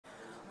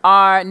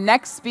Our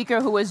next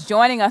speaker who is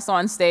joining us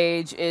on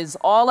stage is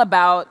all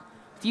about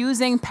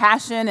fusing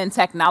passion and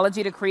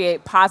technology to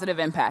create positive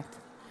impact.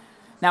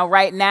 Now,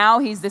 right now,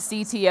 he's the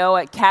CTO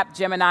at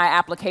Capgemini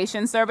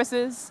Application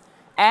Services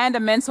and a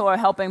mentor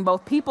helping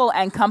both people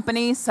and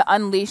companies to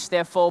unleash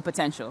their full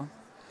potential.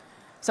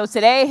 So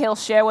today, he'll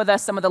share with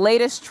us some of the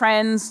latest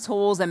trends,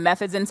 tools, and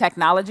methods in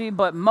technology,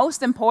 but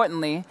most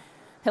importantly,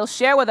 he'll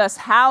share with us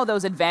how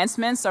those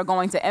advancements are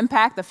going to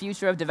impact the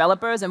future of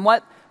developers and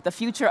what the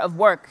future of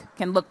work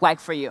can look like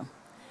for you.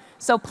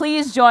 So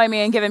please join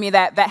me in giving me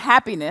that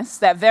happiness,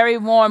 that very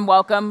warm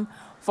welcome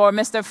for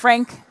Mr.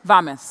 Frank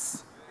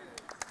Wammes.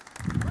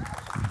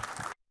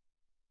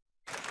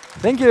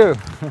 Thank you.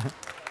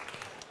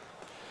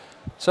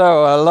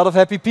 So, a lot of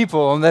happy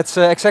people, and that's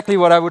exactly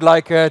what I would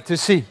like to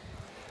see.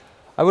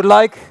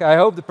 I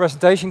hope the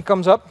presentation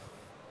comes up.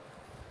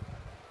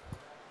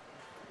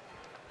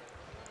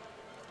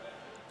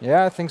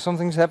 Yeah, I think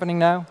something's happening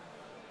now.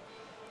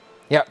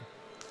 Yeah.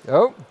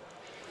 Oh.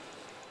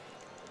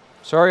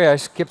 Sorry, I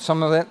skipped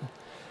some of it.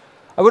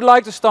 I would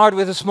like to start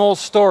with a small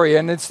story,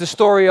 and it's the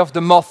story of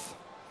the moth.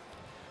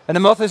 And the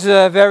moth is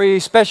a very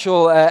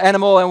special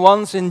animal, and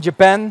once in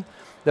Japan,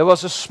 there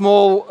was a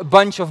small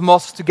bunch of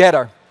moths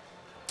together.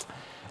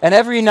 And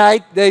every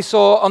night they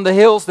saw on the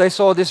hills, they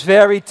saw this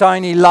very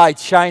tiny light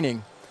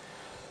shining.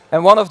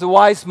 And one of the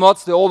wise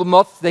moths, the older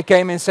moths, they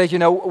came and said, you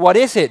know, what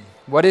is it?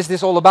 What is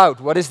this all about?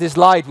 What is this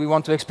light? We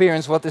want to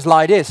experience what this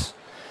light is.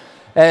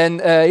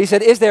 And he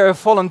said, is there a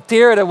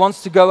volunteer that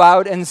wants to go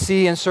out and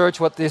see and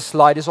search what this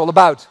light is all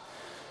about?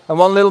 And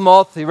one little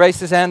moth, he raised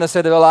his hand and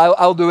said, well,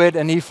 I'll do it.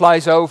 And he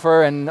flies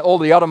over, and all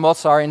the other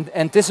moths are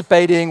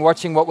anticipating,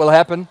 watching what will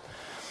happen.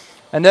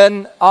 And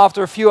then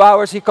after a few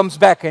hours, he comes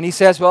back and he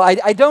says, well,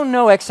 I don't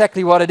know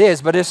exactly what it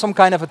is, but there's some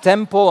kind of a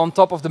temple on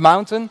top of the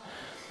mountain.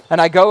 And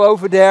I go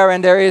over there,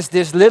 and there is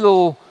this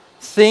little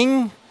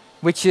thing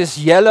which is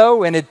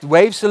yellow, and it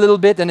waves a little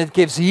bit, and it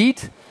gives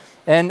heat.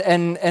 And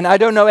I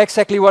don't know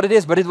exactly what it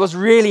is, but it was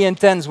really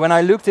intense when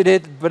I looked at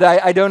it, but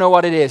I don't know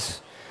what it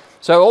is.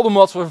 So all the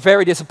moths were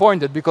very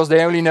disappointed, because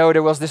they only know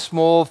there was this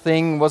small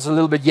thing, was a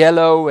little bit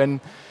yellow, and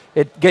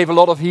it gave a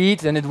lot of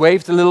heat, and it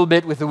waved a little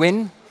bit with the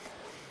wind.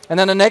 And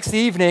then the next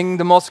evening,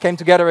 the moths came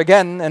together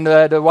again, and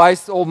the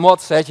wise old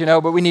moth said, you know,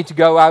 but we need to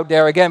go out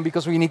there again,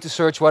 because we need to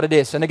search what it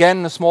is. And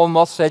again, the small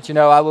moth said, you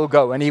know, I will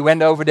go. And he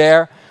went over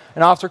there,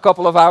 and after a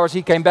couple of hours,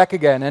 he came back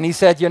again. And he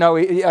said, you know,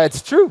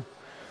 it's true.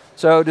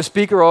 So the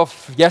speaker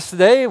of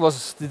yesterday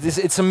was,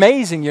 it's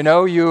amazing, you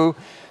know, you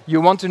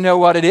want to know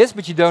what it is,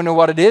 but you don't know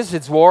what it is.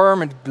 It's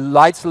warm, it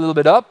lights a little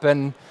bit up,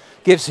 and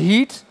gives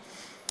heat,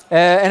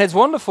 and it's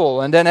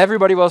wonderful. And then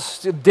everybody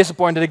was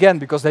disappointed again,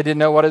 because they didn't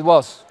know what it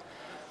was.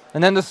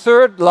 And then the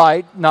third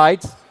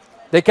night,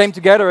 they came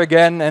together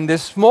again, and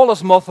this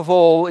smallest moth of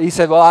all, he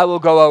said, well, I will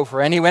go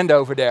over. And he went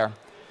over there.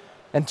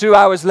 And 2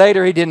 hours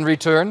later, he didn't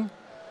return.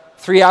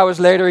 3 hours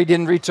later, he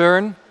didn't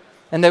return.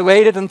 And they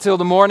waited until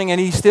the morning, and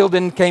he still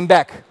didn't came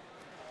back.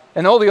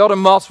 And all the other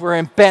moths were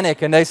in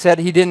panic, and they said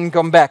he didn't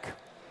come back.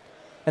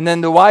 And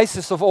then the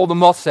wisest of all the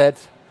moths said,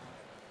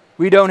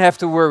 we don't have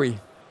to worry,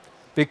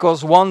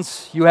 because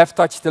once you have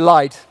touched the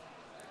light,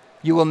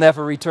 you will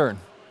never return.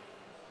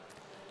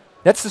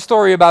 That's the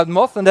story about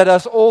moth, and that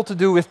has all to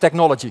do with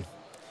technology.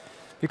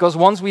 Because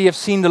once we have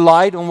seen the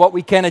light on what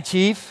we can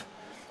achieve,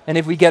 and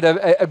if we get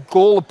a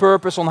goal, a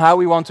purpose on how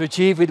we want to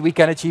achieve it, we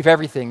can achieve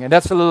everything. And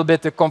that's a little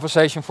bit the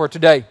conversation for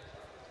today.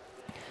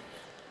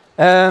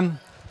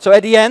 So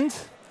at the end,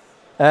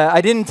 I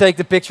didn't take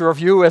the picture of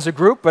you as a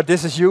group, but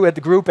this is you at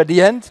the group at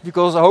the end,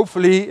 because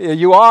hopefully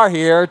you are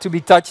here to be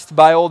touched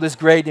by all these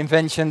great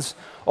inventions,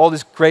 all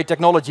these great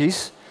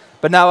technologies.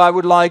 But now I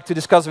would like to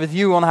discuss with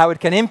you on how it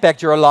can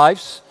impact your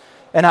lives,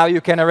 and how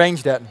you can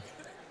arrange that.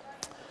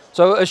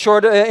 So a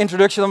short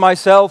introduction of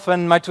myself,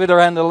 and my Twitter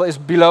handle is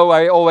below.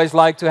 I always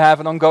like to have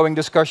an ongoing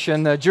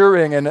discussion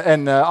during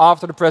and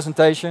after the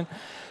presentation.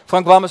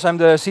 Frank Wammes, I'm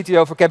the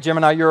CTO for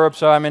Capgemini Europe,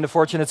 so I'm in the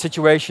fortunate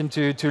situation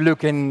to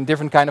look in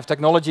different kind of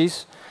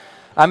technologies.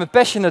 I'm a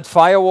passionate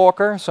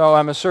firewalker, so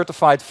I'm a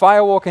certified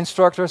firewalk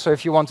instructor, so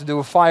if you want to do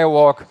a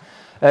firewalk,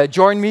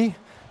 join me.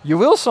 You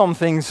will some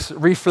things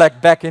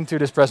reflect back into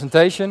this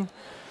presentation.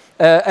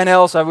 And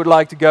else I would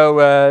like to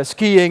go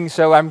skiing,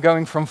 so I'm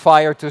going from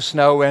fire to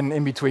snow and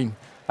in between.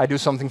 I do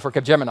something for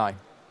Capgemini.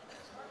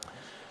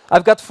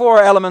 I've got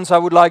 4 elements I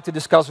would like to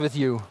discuss with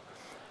you.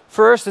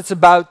 First, it's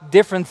about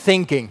different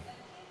thinking.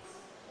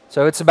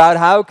 So it's about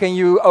how can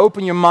you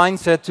open your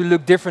mindset to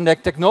look different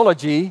at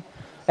technology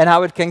and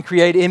how it can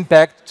create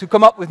impact to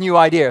come up with new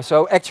ideas.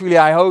 So actually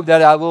I hope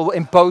that I will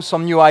impose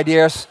some new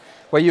ideas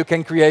where you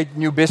can create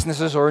new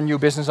businesses or new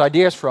business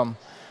ideas from.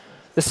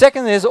 The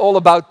second is all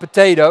about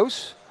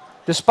potatoes,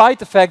 despite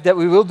the fact that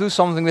we will do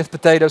something with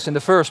potatoes in the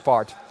first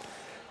part.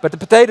 But the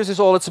potatoes is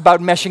all it's about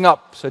meshing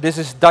up. So this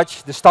is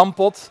Dutch, the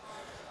stampot.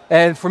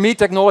 And for me,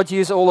 technology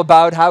is all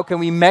about how can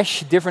we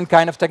mesh different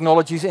kind of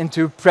technologies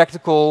into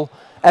practical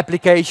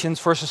applications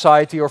for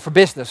society or for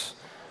business.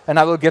 And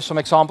I will give some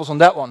examples on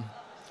that one.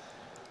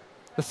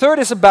 The third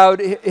is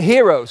about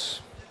heroes.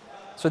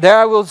 So there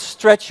I will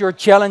stretch your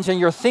challenge and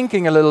your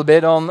thinking a little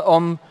bit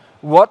on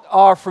what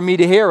are for me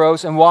the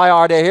heroes and why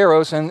are they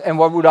heroes, and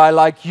what would I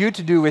like you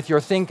to do with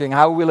your thinking?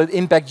 How will it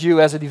impact you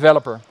as a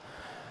developer?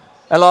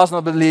 And last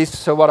but not least,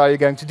 so what are you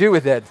going to do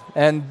with it?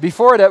 And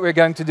before that, we're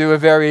going to do a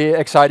very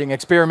exciting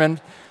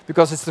experiment,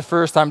 because it's the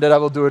first time that I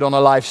will do it on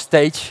a live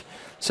stage.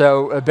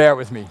 So bear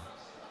with me.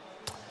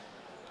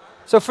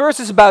 So first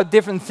is about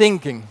different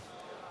thinking.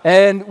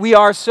 And we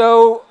are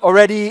so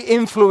already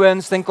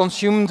influenced and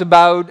consumed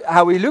about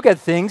how we look at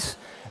things,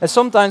 and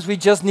sometimes we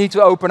just need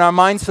to open our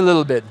minds a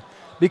little bit.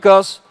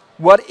 Because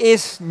what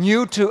is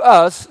new to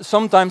us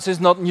sometimes is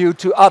not new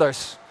to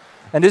others.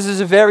 And this is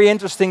a very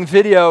interesting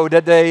video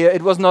that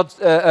it was not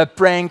a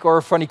prank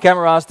or funny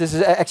cameras, this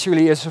is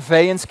actually a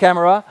surveillance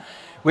camera,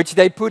 which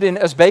they put in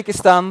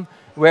Uzbekistan,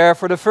 where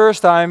for the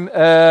first time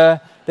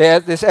they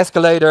had this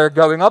escalator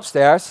going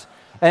upstairs,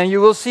 and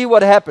you will see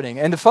what's happening.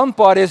 And the fun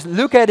part is,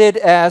 look at it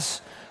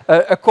as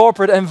a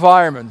corporate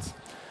environment.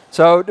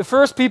 So the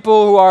first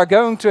people who are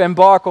going to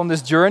embark on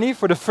this journey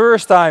for the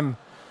first time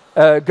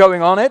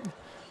going on it,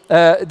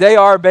 they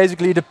are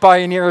basically the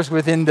pioneers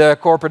within the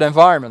corporate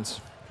environments.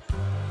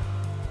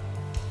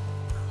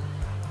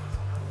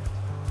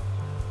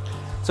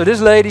 So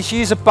this lady,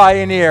 she's a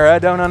pioneer,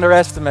 don't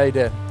underestimate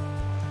it.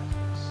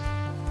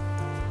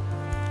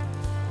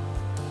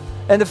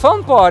 And the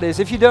fun part is,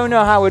 if you don't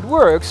know how it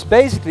works,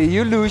 basically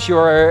you lose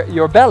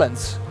your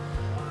balance.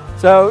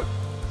 So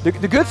the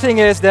good thing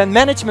is then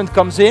management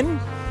comes in,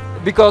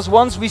 because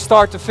once we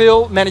start to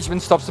fail,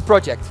 management stops the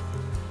project.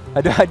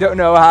 I don't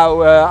know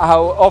how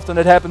often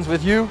it happens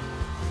with you.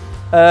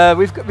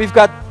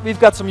 We've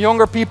got some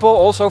younger people,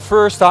 also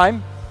first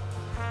time.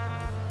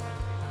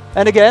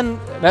 And again,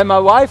 when my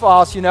wife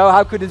asks,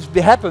 how could this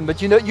happen?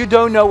 But you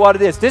don't know what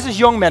it is. This is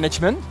young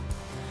management.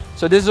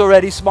 So this is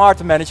already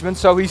smarter management.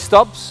 So he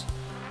stops.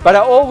 But I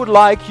all would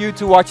like you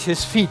to watch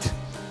his feet,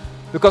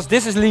 because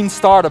this is lean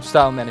startup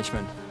style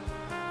management.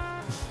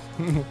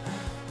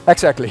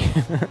 Exactly.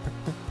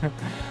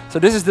 So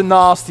this is the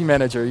nasty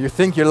manager. You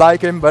think you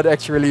like him, but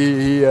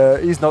actually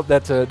he's not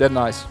that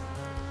nice.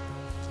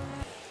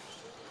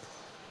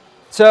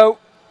 So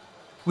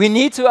we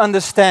need to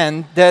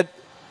understand that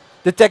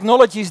the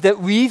technologies that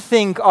we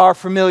think are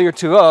familiar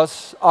to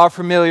us are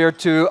familiar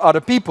to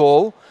other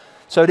people.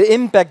 So the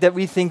impact that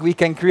we think we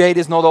can create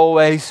is not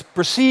always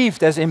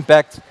perceived as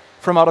impact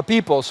from other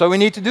people. So we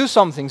need to do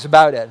some things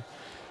about it.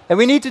 And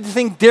we need to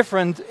think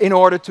different in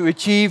order to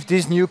achieve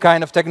these new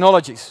kind of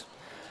technologies.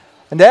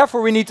 And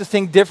therefore we need to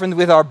think different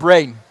with our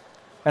brain.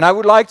 And I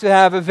would like to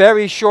have a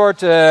very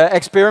short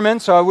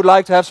experiment. So I would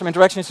like to have some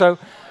interaction. So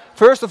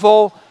first of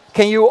all,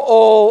 can you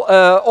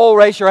all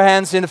raise your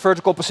hands in the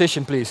vertical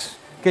position, please?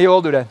 Can you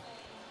all do that?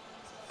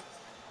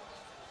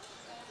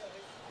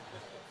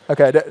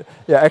 Okay,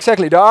 yeah,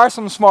 exactly. There are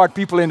some smart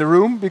people in the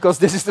room, because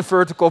this is the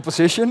vertical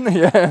position.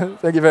 Yeah,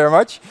 thank you very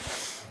much.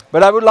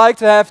 But I would like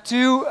to have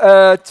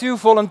two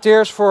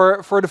volunteers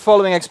for the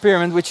following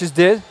experiment, which is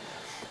this.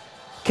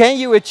 Can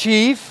you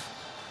achieve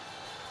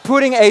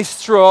putting a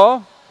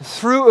straw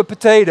through a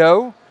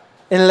potato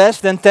in less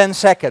than 10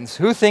 seconds?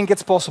 Who think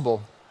it's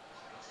possible?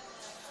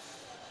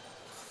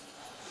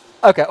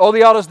 Okay, all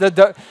the others that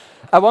don't.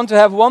 I want to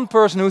have one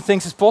person who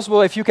thinks it's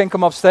possible. If you can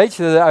come up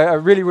stage, I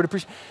really would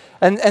appreciate.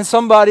 And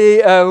somebody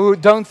who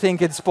don't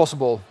think it's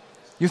possible.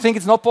 You think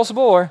it's not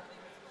possible, or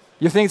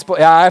you think it's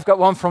yeah? I've got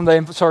one from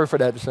the. Sorry for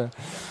that. So.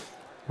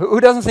 Who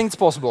doesn't think it's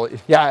possible?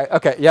 Yeah.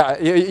 Okay.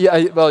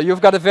 Yeah. Well,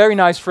 you've got a very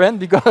nice friend.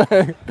 Because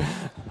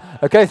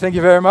okay. Thank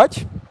you very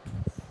much.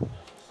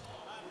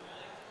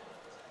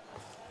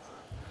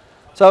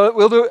 So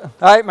we'll do.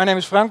 Hi, my name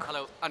is Frank.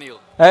 Hello, Anil.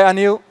 Hey,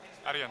 Anil.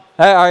 Arjan.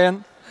 Hey,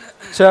 Arjan.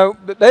 So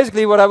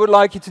basically, what I would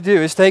like you to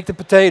do is take the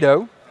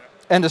potato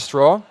and the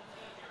straw.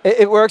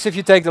 It works if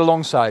you take the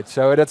long side.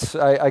 So that's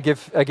I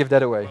give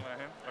that away.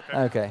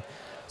 Okay.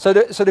 So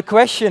the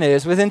question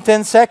is, within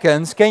 10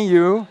 seconds, can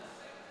you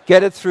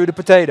get it through the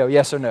potato?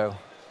 Yes or no?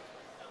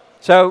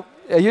 So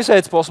you say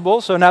it's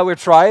possible. So now we'll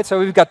try it. So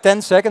we've got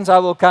 10 seconds. I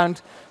will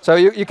count. So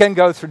you can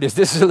go through this.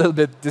 This is a little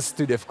bit. This is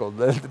too difficult.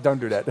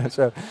 Don't do that.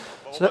 So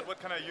what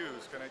can I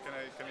use? Can I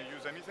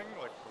use anything?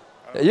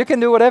 Like you can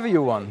do whatever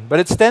you want, but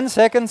it's 10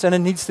 seconds and it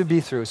needs to be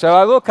through. So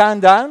I will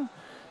count down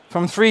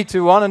from 3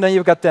 to 1, and then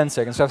you've got 10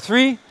 seconds. So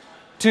 3,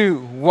 2,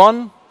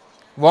 1,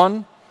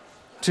 1,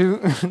 2,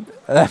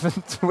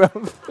 11,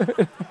 12.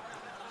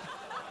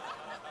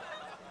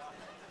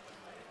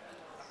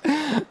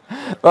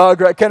 Well,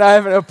 great. Can I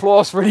have an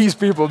applause for these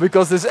people?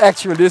 Because this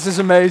is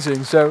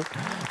amazing. So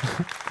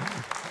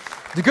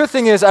the good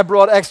thing is I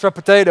brought extra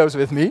potatoes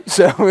with me.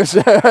 So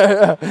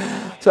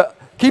so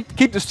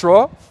keep the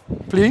straw,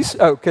 please.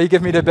 Oh, can you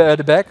give me the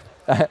bag?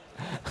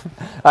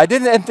 I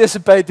didn't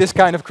anticipate this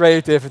kind of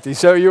creativity.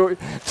 So you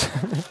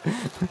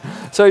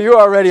so you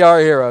already are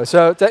a hero.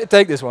 So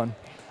take this one.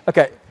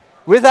 Okay.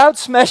 Without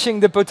smashing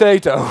the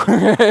potato,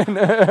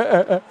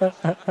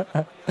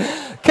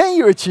 can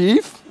you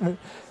achieve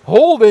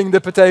holding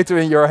the potato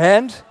in your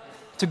hand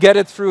to get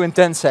it through in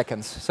 10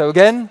 seconds? So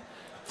again,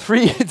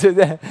 3 to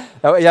the...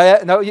 Oh,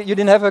 yeah, no, you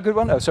didn't have a good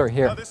one? Oh, sorry,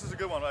 here. No, this is a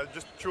good one. I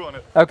just chew on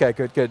it. Okay,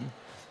 good, good.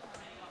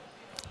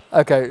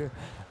 Okay,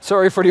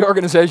 sorry for the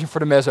organization for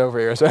the mess over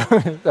here. So,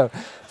 so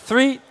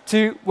 3,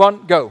 2,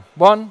 1, go.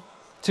 1,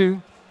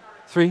 2,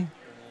 3,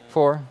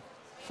 4,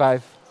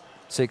 5,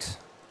 6,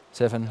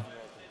 7,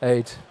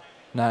 8,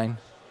 9,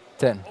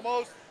 10.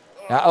 Almost.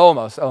 Yeah,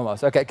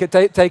 almost. Okay,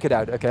 take it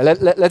out. Okay,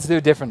 let's do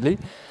it differently.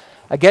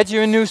 I get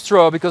you a new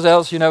straw because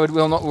else, you know, it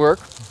will not work.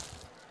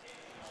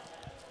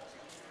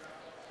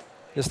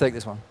 Just take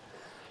this one.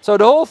 So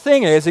the whole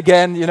thing is,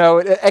 again, you know,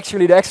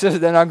 actually the exercise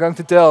that I'm going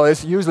to tell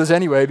is useless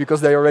anyway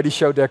because they already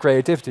showed their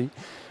creativity.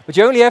 But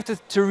you only have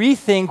to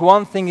rethink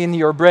one thing in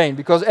your brain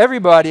because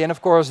everybody, and of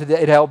course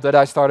it helped that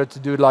I started to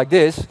do it like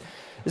this,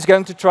 is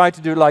going to try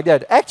to do it like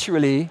that.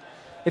 Actually,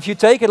 if you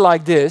take it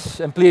like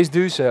this, and please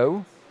do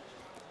so,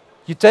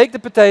 you take the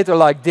potato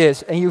like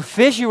this and you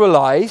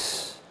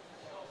visualize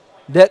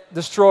that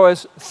the straw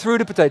is through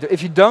the potato.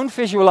 If you don't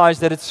visualize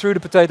that it's through the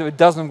potato, it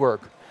doesn't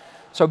work.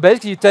 So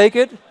basically you take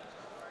it,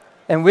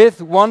 and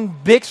with one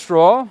big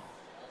straw,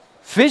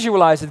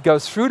 visualize it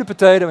goes through the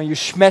potato and you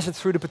smash it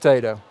through the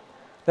potato.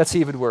 Let's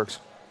see if it works.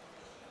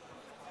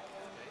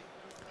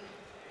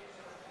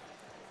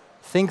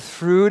 Think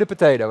through the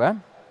potato, eh?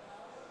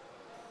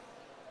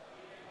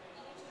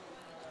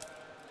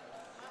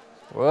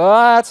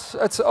 Well,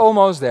 it's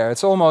almost there.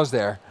 It's almost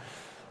there.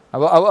 I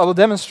will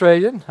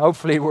demonstrate it.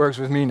 Hopefully it works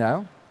with me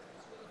now.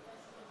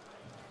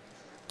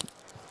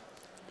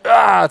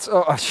 Ah,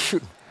 oh,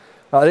 shoot.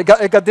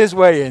 It got this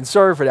way in.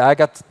 Sorry for that. I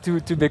got too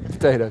big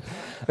potatoes.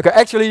 Okay,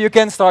 actually you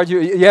can start.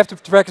 You have to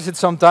practice it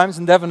sometimes,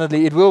 and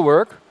definitely it will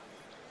work.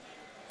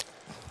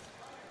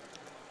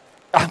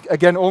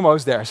 Again,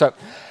 almost there. So,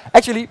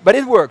 actually, but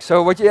it works.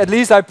 So at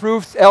least I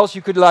proved. Else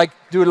you could like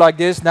do it like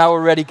this. Now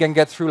already can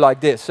get through like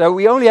this. So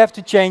we only have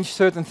to change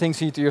certain things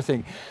here to your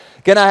thing.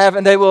 Can I have?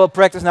 And they will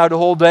practice now the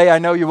whole day. I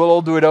know you will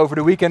all do it over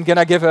the weekend. Can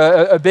I give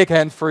a big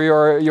hand for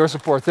your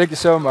support? Thank you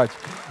so much.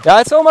 Yeah,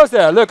 it's almost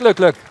there.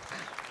 Look.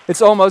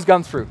 It's almost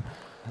gone through.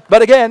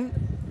 But again,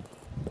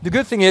 the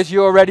good thing is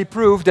you already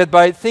proved that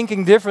by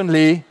thinking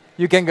differently,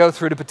 you can go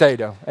through the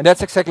potato. And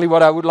that's exactly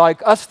what I would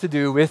like us to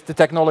do with the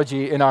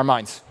technology in our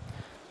minds.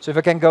 So if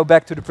I can go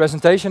back to the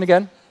presentation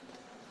again.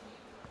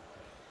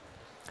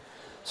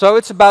 So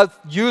it's about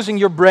using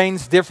your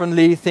brains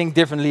differently, think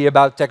differently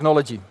about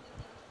technology.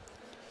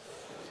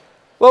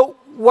 Well,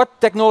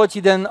 what technology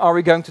then are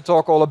we going to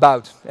talk all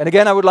about? And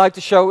again, I would like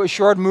to show a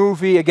short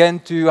movie again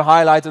to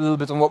highlight a little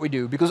bit on what we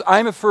do. Because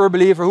I'm a firm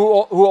believer. Who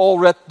all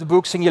read the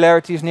book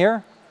Singularity is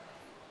Near?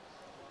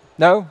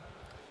 No?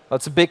 Well,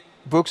 it's a big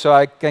book, so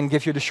I can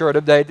give you the short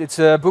update. It's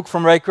a book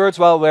from Ray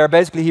Kurzweil where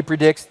basically he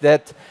predicts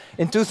that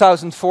in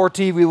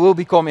 2040 we will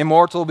become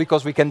immortal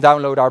because we can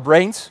download our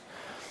brains.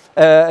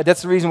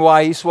 That's the reason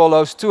why he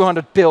swallows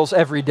 200 pills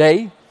every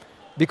day,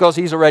 because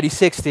he's already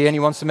 60 and he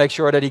wants to make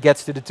sure that he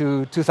gets to the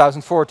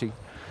 2040.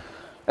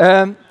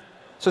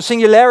 So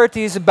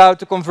singularity is about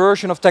the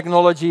conversion of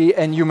technology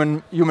and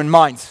human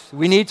minds.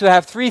 We need to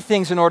have 3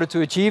 things in order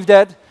to achieve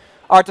that.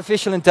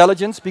 Artificial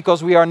intelligence,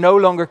 because we are no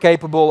longer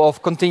capable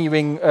of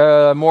continuing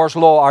Moore's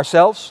law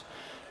ourselves.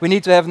 We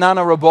need to have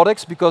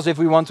nanorobotics, because if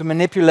we want to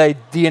manipulate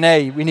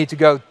DNA, we need to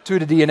go to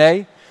the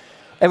DNA.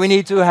 And we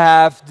need to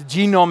have the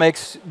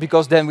genomics,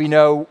 because then we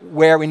know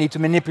where we need to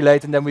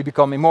manipulate and then we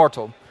become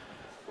immortal.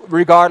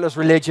 Regardless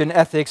religion,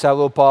 ethics, I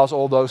will pass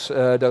all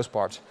those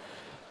parts.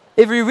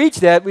 If we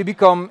reach that, we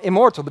become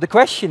immortal. But the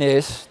question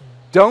is,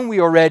 don't we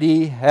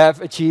already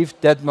have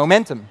achieved that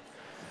momentum?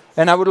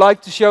 And I would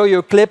like to show you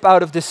a clip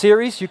out of the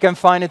series. You can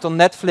find it on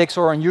Netflix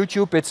or on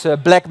YouTube. It's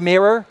Black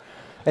Mirror,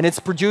 and it's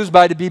produced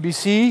by the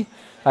BBC.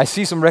 I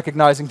see some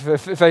recognizing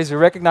faces who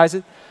recognize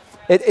it.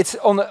 It's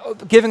on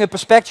giving a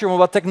perspective on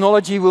what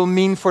technology will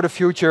mean for the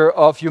future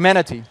of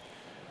humanity.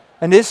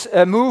 And this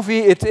movie,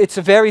 it's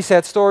a very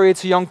sad story.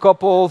 It's a young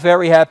couple,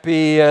 very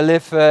happy,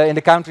 live in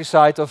the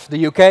countryside of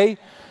the UK.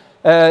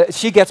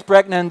 She gets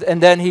pregnant and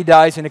then he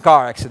dies in a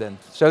car accident.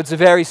 So it's a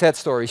very sad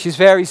story. She's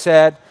very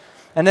sad.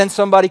 And then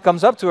somebody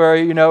comes up to her,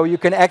 you know, you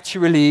can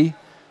actually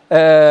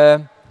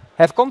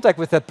have contact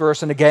with that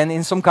person again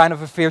in some kind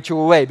of a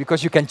virtual way,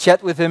 because you can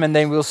chat with him and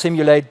then we'll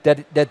simulate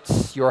that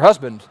that's your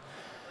husband.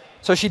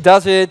 So she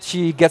does it,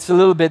 she gets a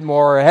little bit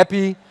more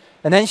happy,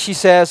 and then she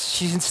says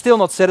she's still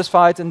not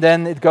satisfied, and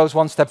then it goes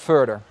one step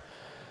further.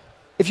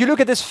 If you look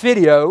at this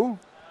video,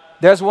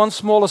 there's one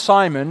small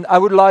assignment. I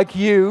would like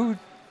you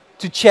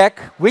to check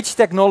which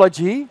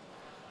technology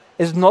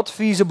is not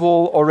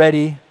feasible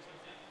already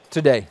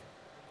today.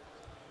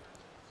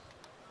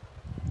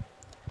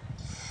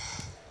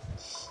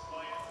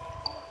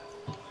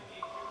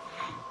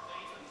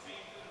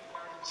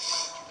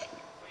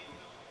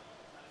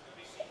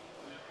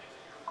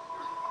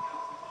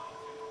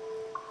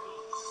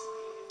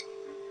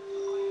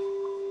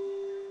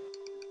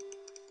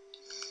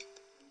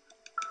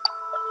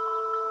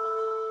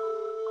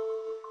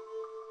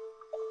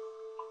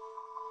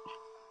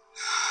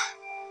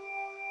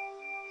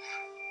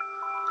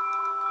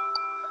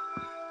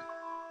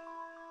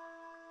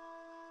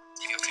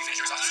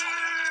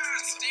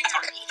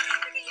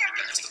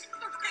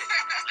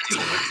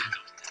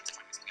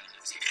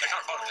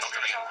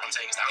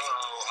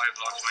 I've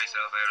locked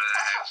myself out of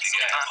the house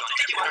again.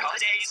 Did you want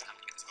holidays?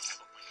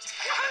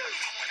 Where are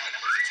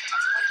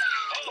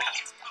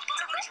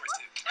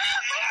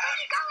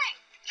you going?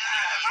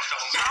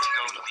 Someone's got to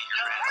go to meet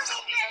your friends.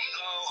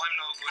 No, I'm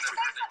no good at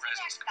birthday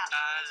presents. I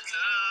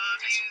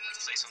love you.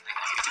 Say something.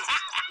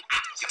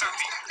 You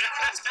heard me.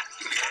 Yeah.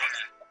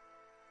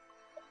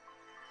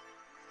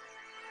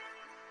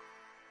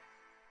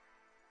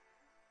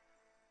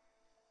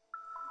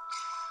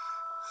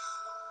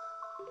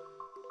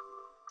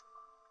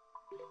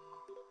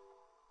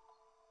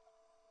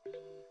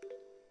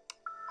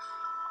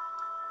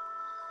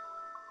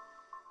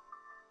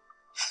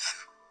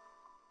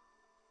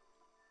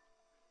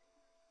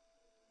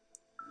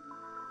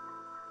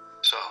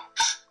 So,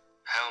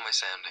 how am I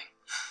sounding?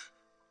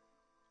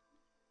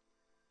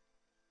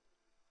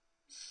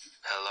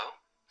 Hello?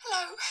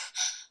 Hello.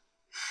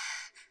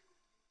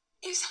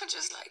 You sound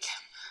just like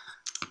him.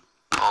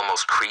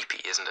 Almost creepy,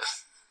 isn't it?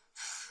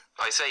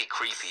 I say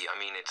creepy, I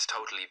mean it's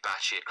totally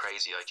batshit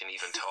crazy I can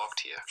even talk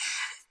to you.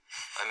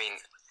 I mean,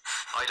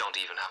 I don't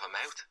even have a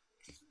mouth.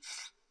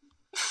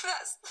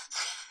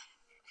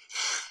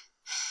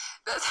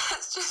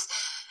 That's just...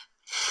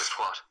 Just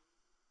what?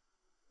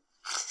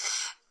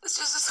 It's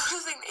just the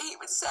sort of thing that he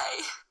would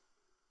say.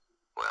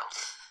 Well,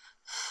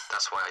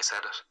 that's why I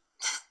said it.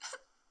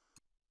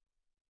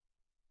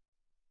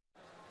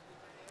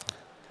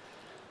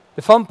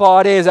 The fun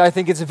part is, I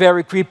think it's a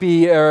very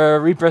creepy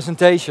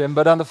representation,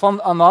 but on the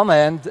one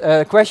hand,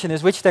 the question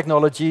is which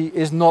technology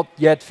is not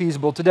yet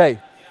feasible today?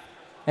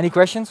 Any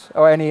questions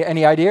or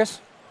any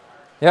ideas?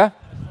 Yeah? I've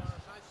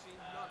seen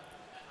none.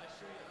 I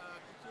see a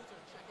computer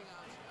checking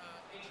out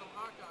in some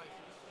archive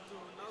to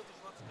notice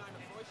what kind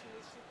of voice you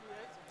need to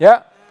create.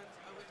 Yeah?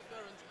 And with the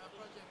current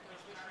project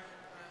they're pushing in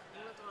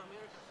England or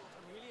America called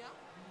Amelia,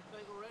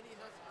 they already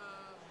have a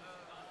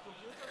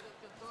computer that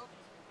can talk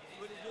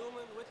with a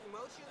human with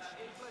emotions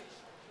in place.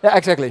 Yeah,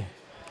 exactly.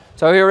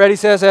 So he already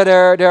says that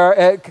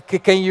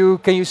can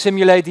you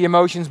simulate the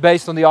emotions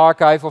based on the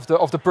archive of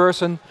the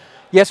person?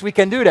 Yes, we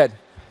can do that.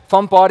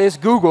 Fun part is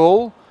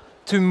Google,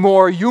 to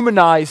more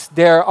humanize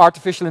their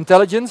artificial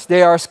intelligence,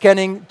 they are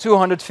scanning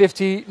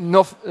 250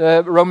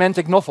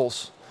 romantic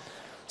novels.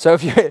 So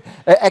if you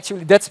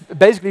actually, that's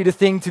basically the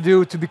thing to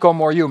do to become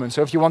more human.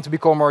 So if you want to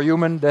become more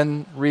human,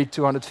 then read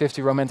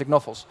 250 romantic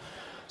novels.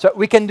 So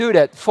we can do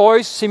that.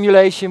 Voice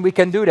simulation, we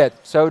can do that.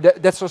 So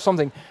that's sort of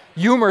something.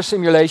 Humor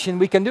simulation,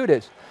 we can do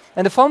this.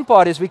 And the fun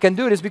part is we can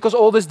do this because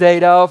all this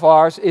data of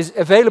ours is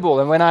available.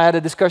 And when I had a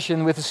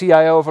discussion with the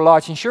CIO of a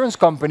large insurance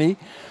company,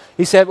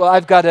 he said, well,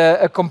 I've got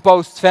a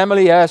composed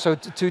family, so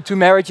two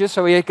marriages,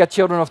 so he got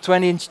children of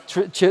 20 and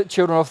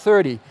children of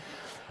 30.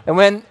 And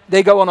when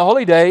they go on a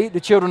holiday, the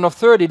children of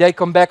 30, they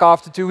come back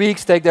after 2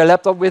 weeks, take their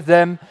laptop with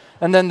them,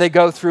 and then they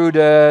go through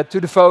to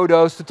the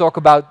photos to talk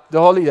about the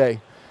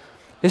holiday.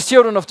 His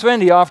children of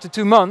 20, after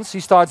 2 months, he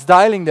starts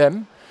dialing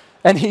them,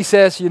 and he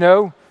says, you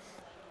know,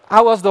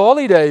 how was the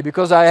holiday?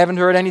 Because I haven't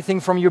heard anything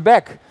from you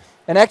back.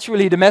 And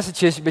actually the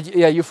message is, but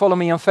yeah, you follow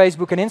me on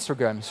Facebook and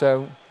Instagram,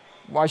 so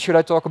why should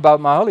I talk about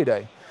my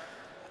holiday?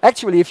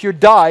 Actually, if you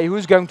die,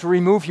 who's going to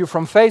remove you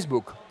from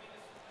Facebook?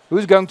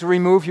 Who's going to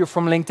remove you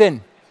from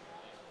LinkedIn?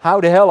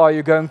 How the hell are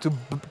you going to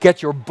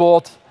get your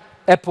bought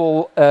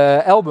Apple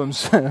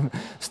albums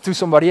to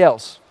somebody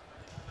else?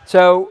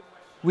 So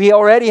we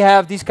already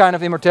have this kind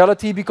of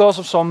immortality because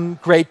of some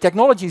great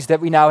technologies that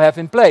we now have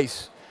in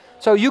place.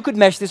 So you could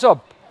mesh this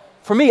up.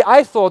 For me,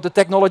 I thought the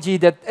technology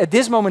that at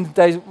this moment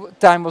in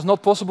time was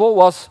not possible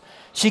was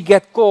she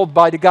get called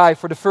by the guy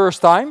for the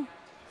first time,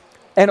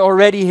 and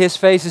already his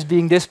face is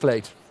being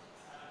displayed.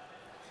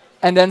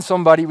 And then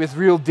somebody with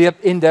real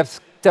in-depth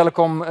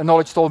telecom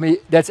knowledge told me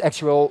that's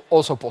actually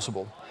also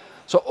possible.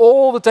 So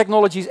all the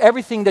technologies,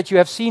 everything that you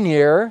have seen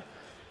here,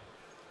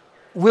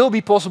 will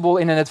be possible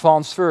in an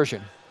advanced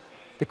version.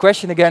 The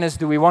question again is,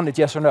 do we want it,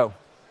 yes or no?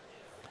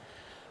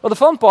 Well, the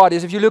fun part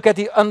is if you look at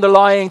the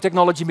underlying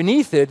technology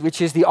beneath it,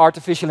 which is the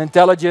artificial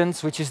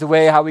intelligence, which is the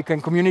way how we can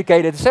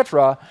communicate it,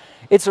 etc.,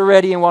 it's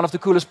already in one of the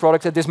coolest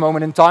products at this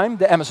moment in time,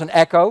 the Amazon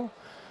Echo.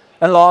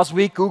 And last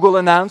week, Google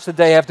announced that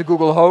they have the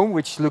Google Home,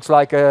 which looks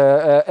like an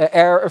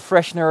air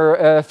freshener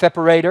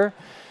evaporator.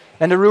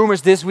 And the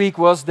rumors this week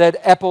was that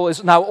Apple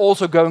is now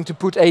also going to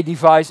put a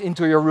device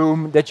into your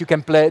room that you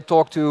can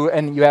talk to,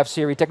 and you have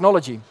Siri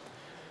technology.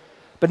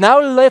 But now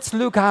let's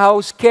look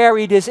how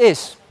scary this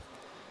is.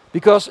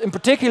 Because in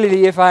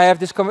particularly if I have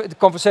this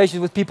conversations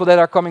with people that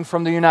are coming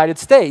from the United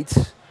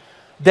States,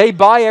 they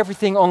buy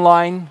everything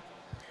online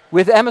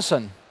with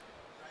Amazon.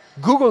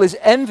 Google is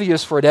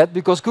envious for that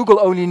because Google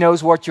only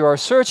knows what you are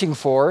searching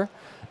for.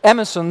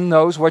 Amazon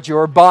knows what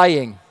you're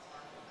buying.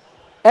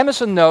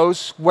 Amazon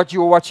knows what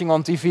you're watching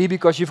on TV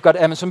because you've got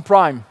Amazon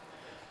Prime.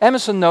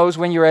 Amazon knows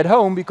when you're at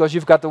home because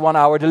you've got the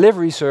 1-hour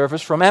delivery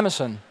service from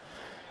Amazon.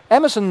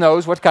 Amazon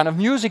knows what kind of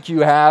music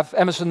you have.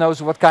 Amazon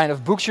knows what kind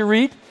of books you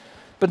read.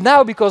 But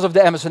now, because of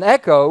the Amazon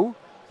Echo,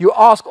 you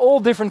ask all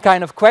different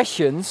kind of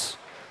questions,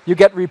 you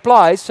get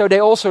replies, so they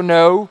also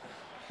know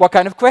what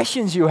kind of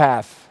questions you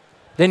have.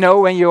 They know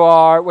when you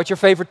are, what your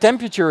favorite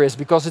temperature is,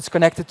 because it's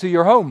connected to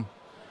your home.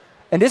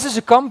 And this is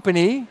a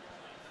company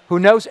who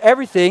knows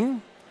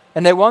everything,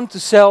 and they want to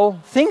sell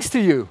things to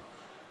you.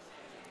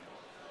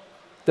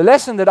 The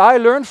lesson that I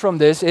learned from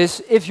this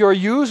is if your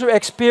user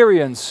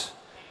experience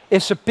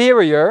is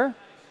superior,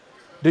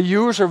 the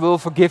user will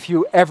forgive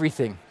you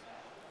everything.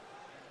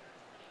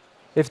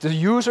 If the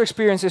user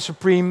experience is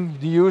supreme,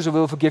 the user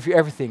will forgive you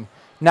everything.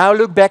 Now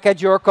look back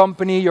at your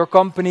company, your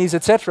companies,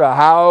 etc.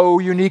 How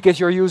unique is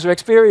your user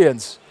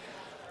experience?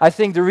 I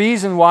think the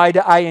reason why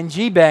the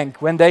ING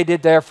Bank, when they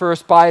did their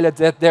first pilot,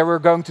 that they were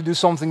going to do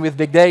something with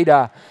big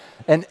data,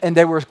 and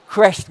they were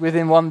crashed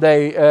within one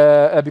day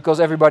because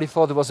everybody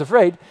thought it was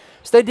afraid,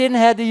 so they didn't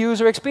have the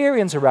user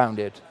experience around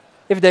it.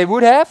 If they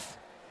would have,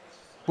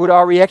 would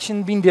our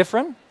reaction been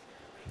different?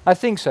 I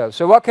think so.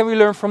 So what can we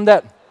learn from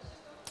that?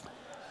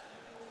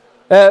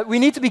 We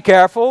need to be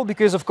careful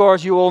because, of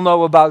course, you all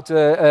know about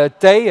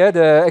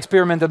the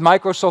experiment that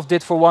Microsoft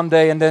did for one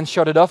day and then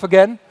shut it off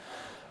again.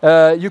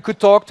 You could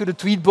talk to the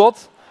tweet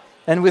bot,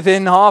 and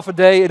within half a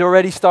day, it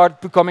already started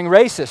becoming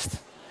racist.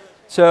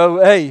 So,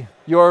 hey,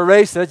 you're a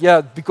racist,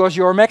 yeah, because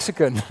you're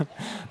Mexican.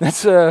 That's,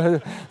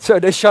 so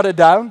they shut it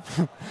down.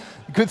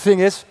 Good thing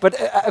is, but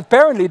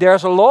apparently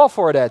there's a law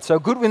for that. So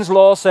Goodwin's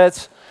law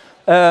says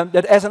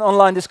that as an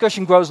online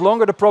discussion grows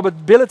longer, the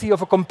probability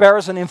of a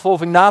comparison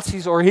involving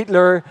Nazis or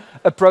Hitler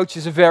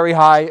approaches a very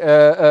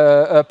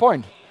high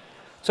point.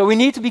 So we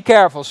need to be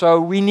careful. So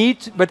we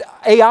need, but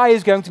AI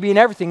is going to be in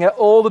everything.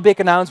 All the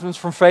big announcements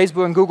from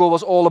Facebook and Google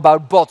was all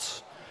about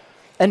bots.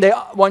 And they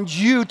want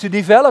you to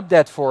develop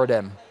that for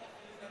them.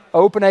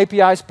 Open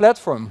API's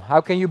platform,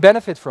 how can you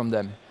benefit from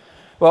them?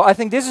 Well, I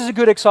think this is a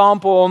good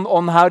example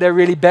on how they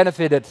really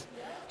benefited.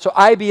 So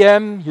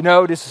IBM, you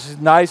know, this is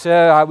nice,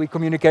 how we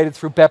communicated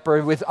through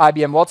Pepper with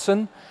IBM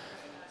Watson.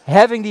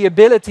 Having the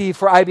ability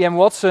for IBM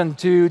Watson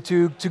to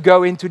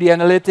go into the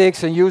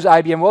analytics and use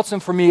IBM Watson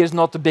for me is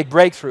not the big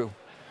breakthrough.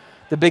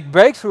 The big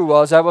breakthrough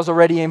was I was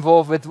already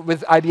involved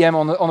with IBM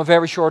on a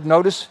very short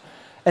notice.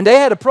 And they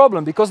had a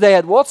problem because they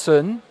had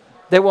Watson,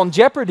 they won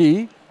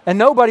Jeopardy, and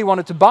nobody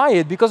wanted to buy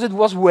it because it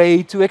was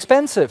way too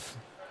expensive.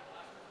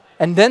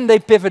 And then they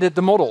pivoted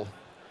the model.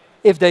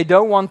 If they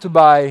don't want to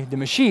buy the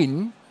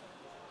machine,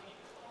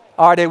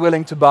 are they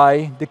willing to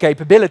buy the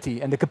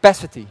capability and the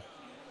capacity?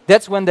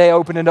 That's when they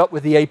open it up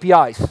with the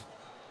APIs.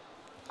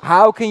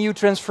 How can you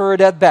transfer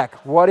that back?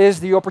 What is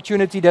the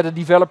opportunity that a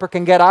developer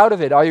can get out of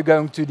it? Are you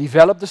going to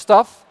develop the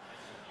stuff,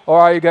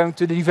 or are you going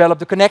to develop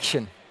the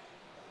connection?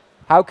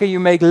 How can you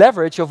make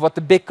leverage of what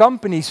the big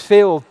companies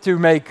fail to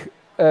make,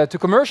 to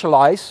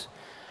commercialize,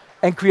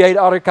 and create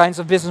other kinds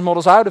of business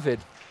models out of it?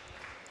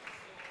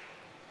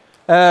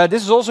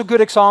 This is also a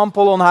good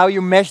example on how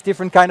you mesh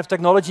different kind of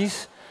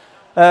technologies.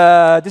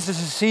 This is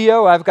a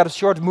CEO. I've got a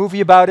short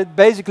movie about it.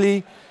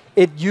 Basically,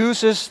 it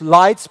uses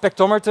light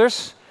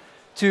spectrometers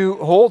to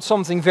hold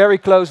something very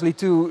closely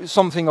to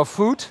something of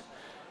food.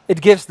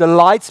 It gives the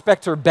light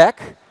spectre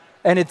back,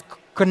 and it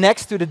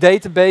connects to the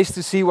database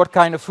to see what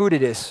kind of food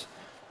it is.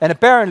 And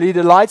apparently,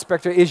 the light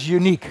spectre is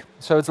unique.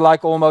 So it's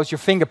like almost your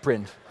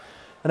fingerprint.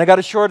 And I got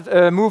a short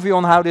movie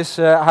on how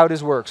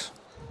this works.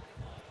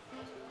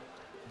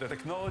 The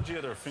technology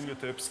at our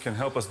fingertips can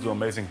help us do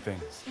amazing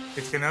things.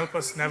 It can help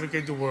us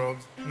navigate the world,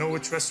 know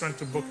which restaurant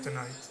to book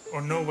tonight,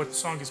 or know what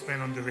song is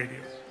playing on the radio.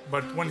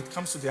 But when it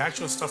comes to the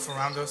actual stuff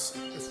around us,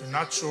 if you're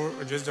not sure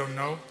or just don't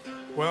know,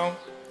 well,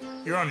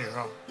 you're on your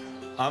own.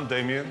 I'm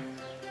Damien.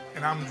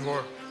 And I'm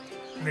Dror.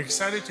 And we're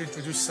excited to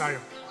introduce SIO.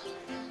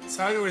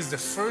 SIO is the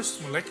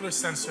first molecular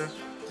sensor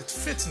that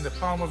fits in the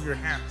palm of your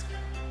hand.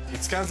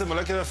 It scans the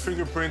molecular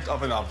fingerprint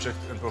of an object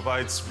and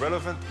provides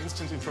relevant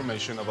instant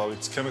information about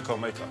its chemical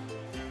makeup.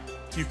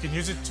 You can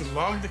use it to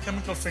log the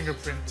chemical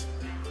fingerprint,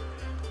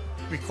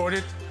 record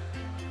it,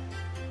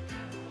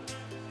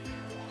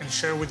 and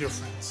share with your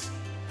friends.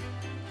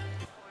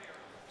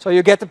 So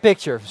you get the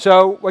picture.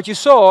 So what you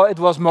saw, it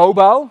was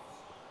mobile,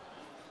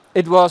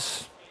 it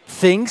was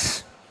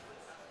things,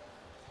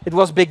 it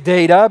was big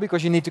data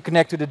because you need to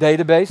connect to the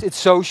database, it's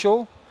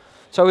social.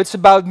 So it's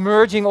about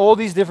merging all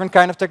these different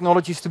kind of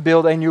technologies to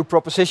build a new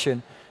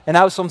proposition. And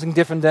now something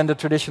different than the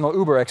traditional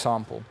Uber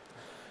example.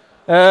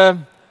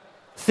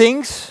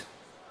 Things,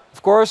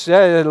 of course,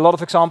 a lot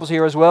of examples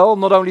here as well.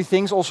 Not only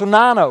things, also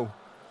nano.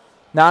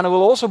 Nano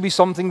will also be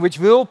something which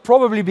will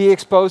probably be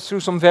exposed through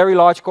some very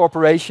large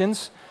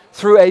corporations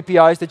through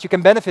APIs that you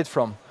can benefit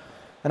from.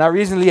 And I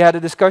recently had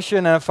a discussion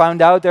and I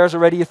found out there's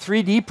already a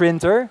 3D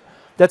printer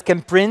that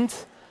can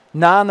print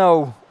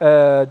nano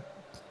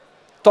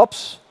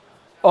tops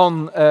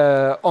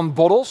on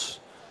bottles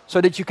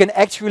so that you can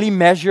actually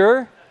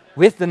measure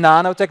with the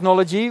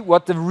nanotechnology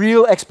what the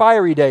real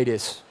expiry date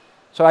is.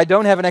 So I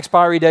don't have an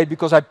expiry date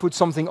because I put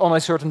something on a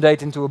certain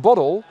date into a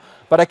bottle,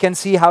 but I can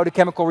see how the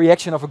chemical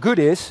reaction of a good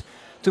is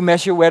to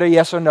measure whether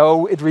yes or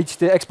no it reached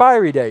the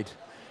expiry date.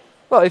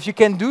 Well, if you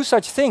can do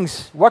such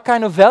things, what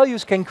kind of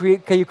values can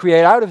you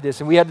create out of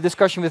this? And we had a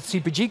discussion with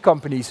CPG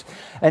companies,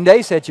 and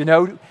they said, you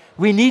know,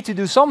 we need to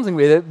do something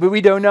with it, but we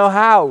don't know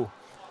how.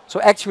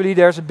 So actually,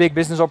 there's a big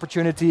business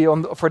opportunity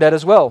for that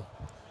as well.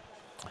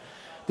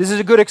 This is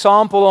a good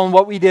example on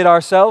what we did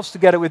ourselves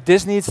together with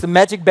Disney. It's the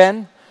Magic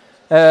Band.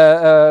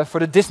 For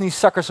the Disney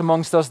suckers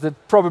amongst us, they're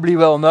probably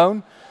well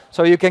known.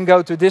 So you can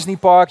go to Disney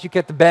park, you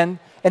get the band,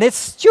 and it's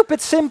stupid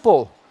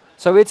simple.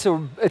 So it's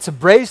a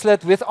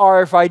bracelet with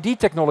RFID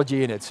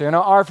technology in it. So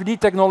RFID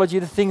technology,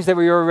 the things that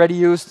we already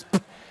used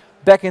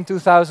back in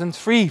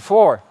 2003,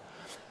 4.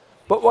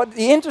 But what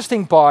the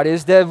interesting part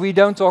is that we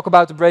don't talk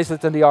about the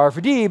bracelet and the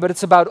RFID, but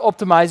it's about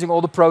optimizing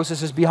all the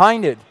processes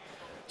behind it.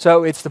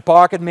 So it's the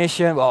park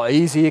admission, well,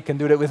 easy, I can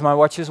do that with my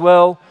watch as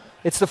well.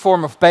 It's the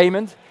form of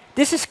payment.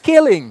 This is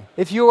killing.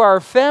 If you are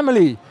a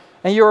family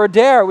and you're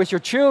there with your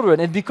children,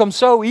 it becomes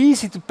so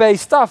easy to pay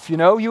stuff,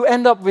 You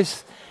end up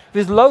with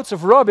loads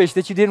of rubbish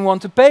that you didn't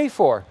want to pay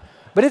for.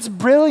 But it's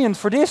brilliant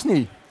for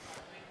Disney.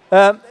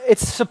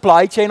 It's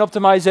supply chain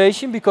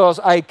optimization because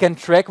I can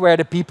track where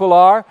the people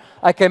are.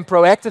 I can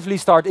proactively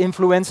start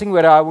influencing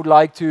whether I would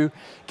like to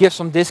give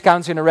some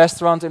discounts in a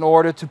restaurant in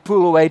order to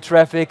pull away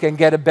traffic and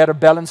get a better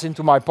balance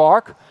into my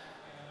park.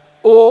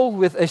 All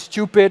with a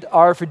stupid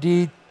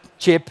RFID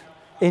chip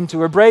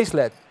into a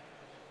bracelet.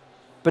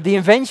 But the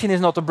invention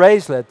is not the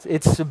bracelet.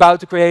 It's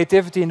about the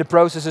creativity and the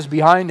processes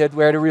behind it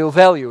where the real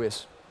value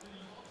is.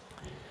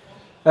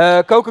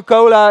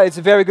 Coca-Cola, it's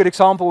a very good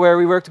example where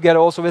we work together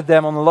also with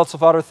them on lots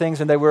of other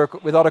things, and they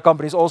work with other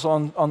companies also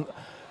on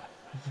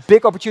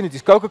big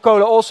opportunities.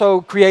 Coca-Cola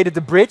also created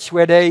the bridge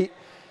where they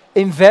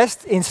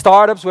invest in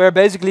startups where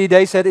basically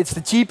they said it's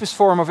the cheapest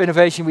form of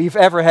innovation we've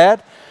ever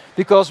had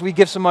because we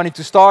give some money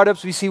to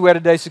startups, we see whether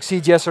they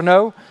succeed, yes or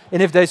no,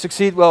 and if they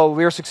succeed, well,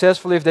 we're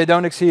successful. If they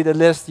don't succeed, at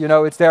least,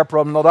 it's their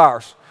problem, not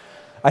ours.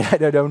 I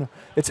don't know.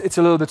 It's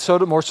a little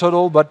bit more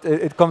subtle, but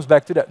it comes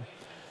back to that.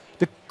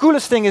 The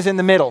coolest thing is in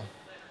the middle,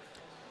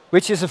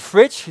 which is a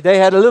fridge. They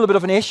had a little bit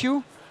of an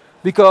issue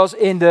because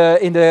in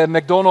the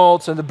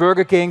McDonald's and the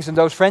Burger Kings and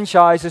those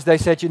franchises, they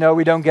said,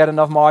 we don't get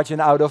enough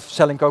margin out of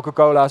selling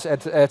Coca-Colas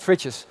at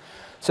fridges.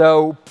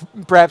 So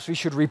perhaps we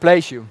should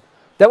replace you.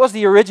 That was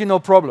the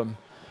original problem.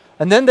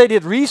 And then they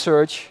did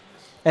research,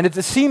 and it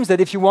seems that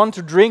if you want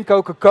to drink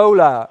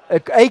Coca-Cola,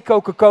 a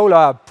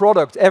Coca-Cola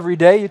product every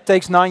day, it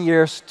takes 9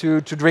 years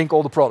to drink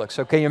all the products.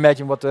 So can you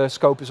imagine what the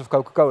scope is of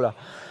Coca-Cola?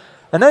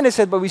 And then they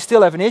said, but we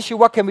still have an issue.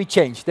 What can we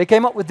change? They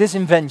came up with this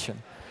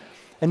invention.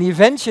 And the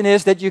invention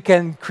is that you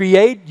can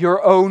create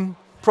your own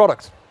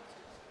product.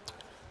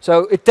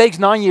 So it takes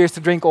 9 years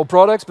to drink all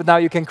products, but now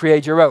you can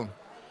create your own.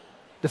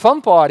 The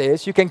fun part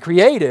is you can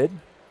create it,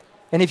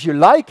 and if you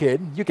like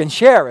it, you can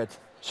share it,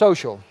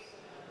 social.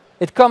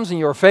 It comes in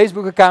your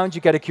Facebook account,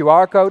 you get a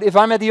QR code. If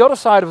I'm at the other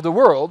side of the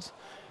world,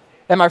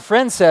 and my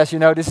friend says,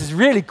 this is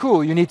really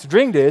cool, you need to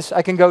drink this,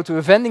 I can go to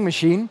a vending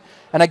machine,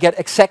 and I get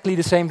exactly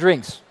the same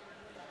drinks.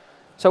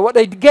 So what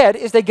they get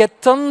is they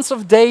get tons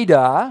of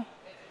data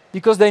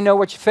because they know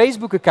what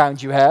Facebook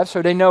account you have,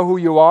 so they know who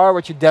you are,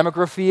 what your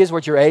demography is,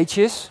 what your age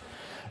is.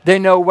 They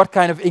know what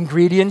kind of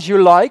ingredients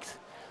you liked.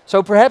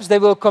 So perhaps they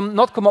will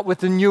not come up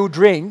with a new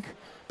drink,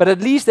 but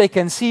at least they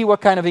can see what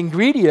kind of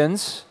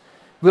ingredients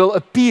will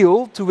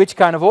appeal to which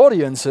kind of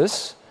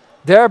audiences,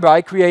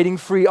 thereby creating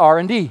free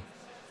R&D.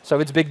 So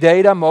it's big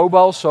data,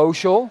 mobile,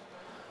 social.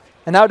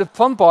 And now the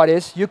fun part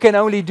is you can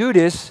only do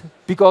this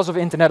because of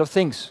Internet of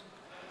Things.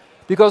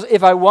 Because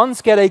if I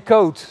once get a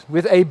code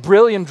with a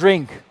brilliant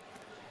drink,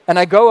 and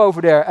I go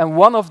over there and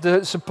one of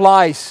the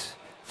supplies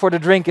for the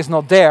drink is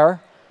not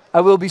there,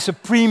 I will be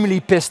supremely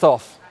pissed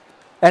off.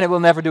 And I will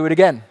never do it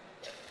again.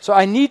 So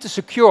I need to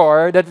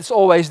secure that it's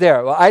always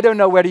there. Well, I don't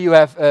know whether you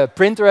have a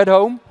printer at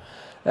home.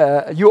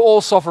 You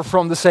all suffer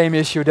from the same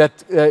issue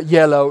that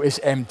yellow is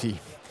empty.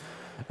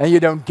 And you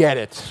don't get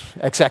it.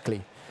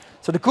 Exactly.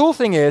 So the cool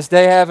thing is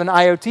they have an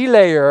IoT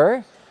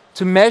layer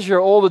to measure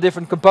all the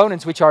different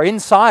components which are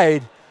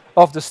inside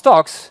of the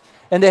stocks,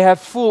 and they have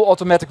full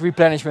automatic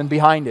replenishment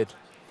behind it.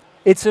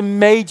 It's a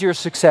major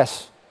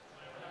success.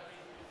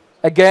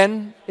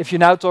 Again, if you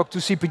now talk to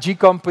CPG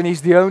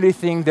companies, the only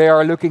thing they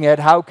are looking at,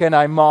 how can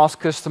I mass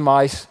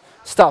customize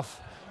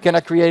stuff? Can I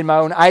create my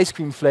own ice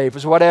cream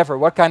flavors, whatever?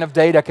 What kind of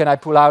data can I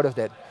pull out of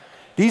that?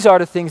 These are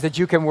the things that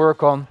you can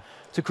work on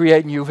to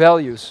create new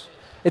values.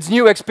 It's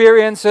new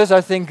experiences.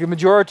 I think the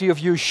majority of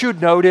you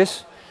should know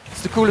this.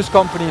 It's the coolest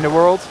company in the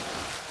world.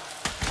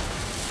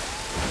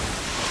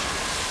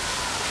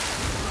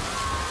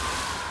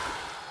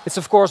 It's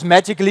of course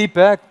Magic Leap,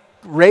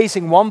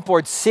 raising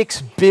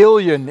 1.6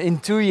 billion in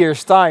 2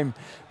 years' time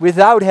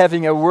without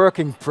having a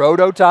working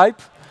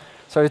prototype.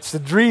 So it's the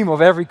dream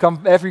of every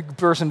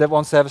person that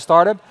wants to have a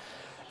startup.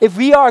 If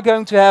we are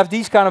going to have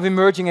these kind of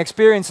emerging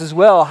experiences as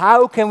well,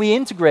 how can we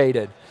integrate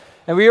it?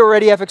 And we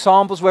already have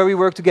examples where we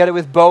work together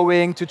with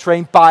Boeing to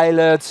train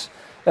pilots.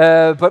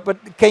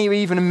 But can you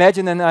even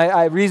imagine, and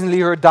I recently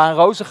heard Daan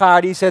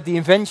Rosegaard, he said the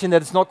invention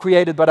that is not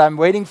created but I'm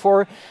waiting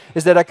for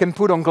is that I can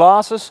put on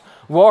glasses,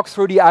 walk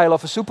through the aisle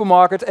of a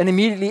supermarket, and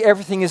immediately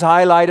everything is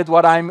highlighted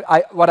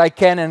what I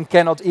can and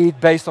cannot eat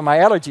based on my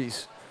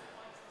allergies.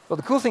 Well,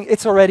 the cool thing,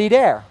 it's already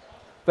there.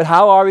 But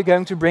how are we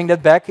going to bring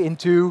that back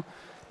into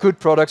good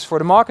products for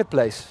the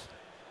marketplace?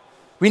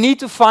 We need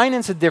to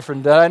finance it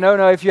different. I don't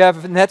know if you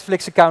have a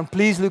Netflix account,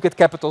 please look at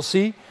Capital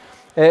C.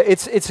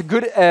 It's a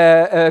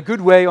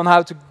good way on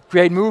how to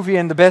create movie,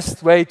 and the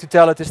best way to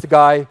tell it is the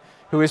guy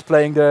who is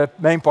playing the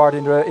main part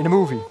in the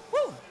movie.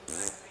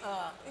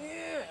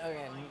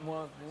 Okay,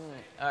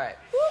 all right.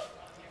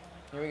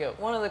 Here we go.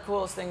 One of the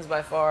coolest things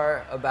by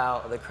far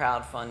about the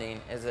crowdfunding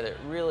is that it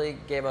really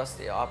gave us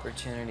the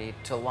opportunity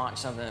to launch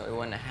something that we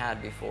wouldn't have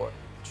had before.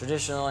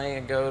 Traditionally,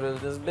 I'd go to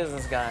this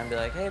business guy and be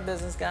like, hey,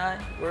 business guy,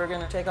 we're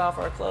going to take off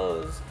our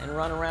clothes and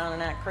run around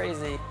and act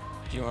crazy.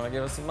 Do you want to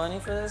give us some money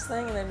for this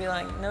thing? And they'd be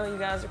like, no, you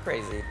guys are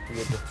crazy. You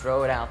get to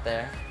throw it out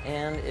there.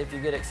 And if you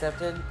get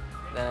accepted,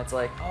 then it's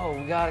like, oh,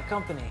 we got a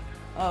company.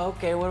 Oh,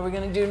 okay, what are we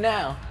going to do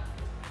now?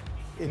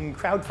 In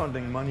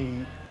crowdfunding,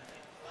 money.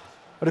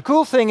 But the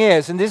cool thing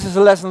is, and this is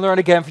a lesson learned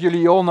again for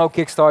you all know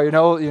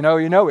Kickstarter, you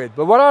know it.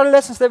 But what are the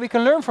lessons that we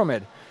can learn from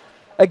it?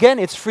 Again,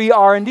 it's free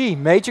R&D.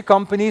 Major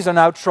companies are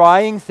now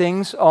trying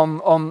things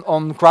on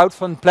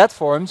crowdfund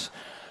platforms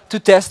to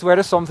test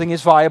whether something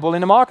is viable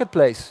in the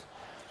marketplace.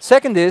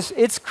 Second is,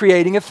 it's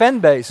creating a fan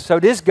base. So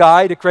this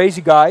guy, the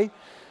crazy guy,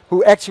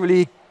 who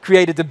actually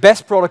created the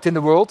best product in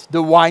the world,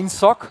 the wine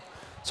sock,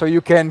 so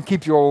you can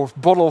keep your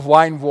bottle of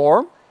wine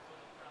warm.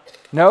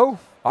 No?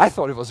 I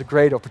thought it was a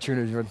great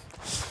opportunity.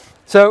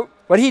 So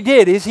what he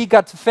did is he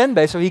got the fan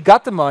base, so he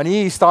got the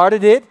money, he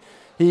started it,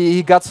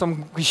 he got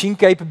some machine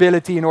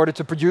capability in order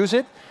to produce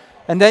it.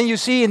 And then you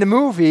see in the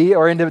movie,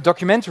 or in the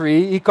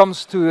documentary, he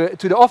comes to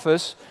the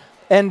office,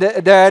 and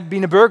there had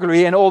been a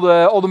burglary, and all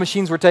the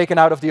machines were taken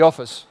out of the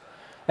office.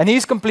 And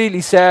he's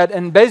completely sad,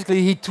 and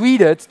basically he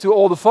tweeted to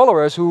all the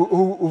followers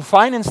who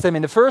financed him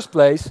in the first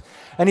place,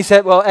 and he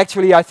said, well,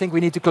 actually, I think we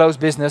need to close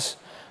business,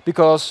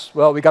 because,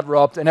 well, we got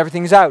robbed, and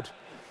everything's out.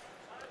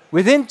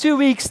 Within 2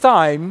 weeks'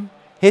 time,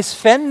 his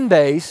fan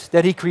base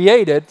that he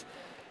created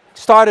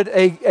started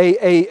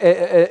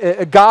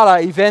a gala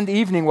event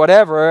evening,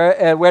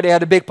 whatever, where they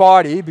had a big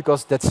party,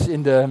 because that's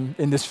in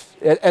this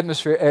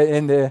atmosphere,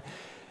 in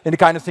the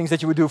kind of things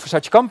that you would do for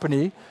such a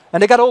company,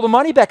 and they got all the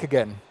money back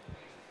again.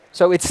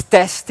 So it's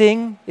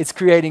testing, it's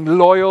creating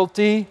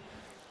loyalty,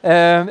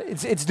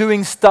 it's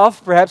doing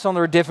stuff perhaps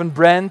under a different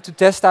brand to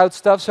test out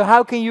stuff. So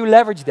how can you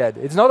leverage that?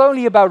 It's not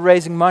only about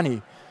raising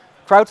money.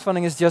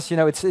 Crowdfunding is just,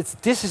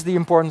 this is the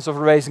importance of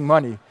raising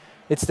money.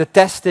 It's the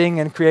testing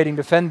and creating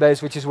the fan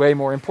base, which is way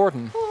more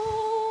important.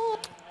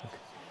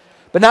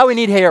 But now we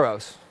need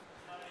heroes.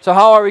 So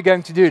how are we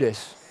going to do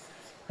this?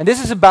 And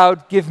this is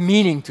about give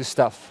meaning to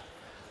stuff.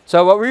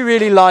 So what we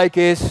really like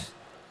is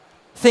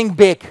think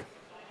big.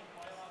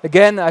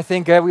 Again, I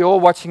think we're all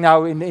watching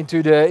now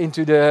into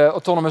the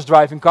autonomous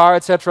driving car,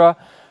 etc.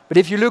 But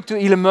if you look to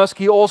Elon Musk,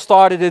 he all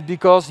started it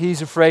because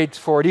he's afraid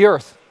for the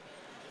Earth.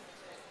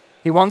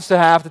 He wants to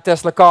have the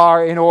Tesla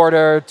car in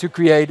order to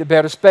create a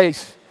better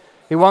space.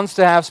 He wants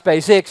to have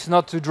SpaceX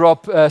not to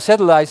drop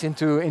satellites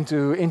into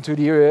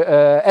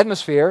the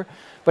atmosphere,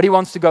 but he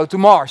wants to go to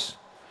Mars.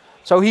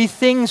 So he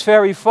thinks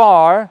very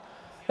far,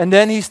 and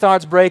then he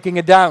starts breaking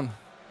it down.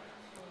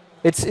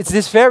 It's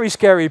this very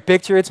scary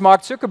picture. It's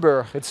Mark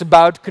Zuckerberg. It's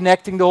about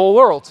connecting the whole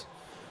world.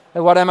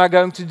 And what am I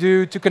going to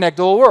do to connect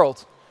the whole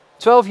world?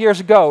 12 years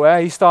ago,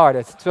 he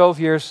started. 12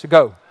 years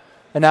ago.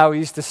 And now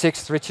he's the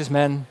 6th richest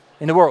man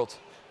in the world.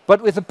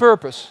 But with a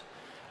purpose.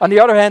 On the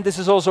other hand, this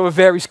is also a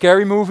very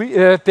scary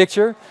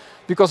picture,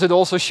 because it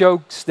also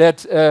shows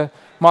that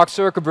Mark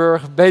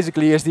Zuckerberg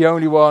basically is the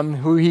only one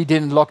who he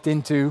didn't lock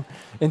into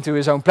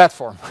his own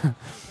platform.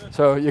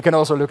 So you can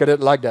also look at it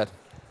like that.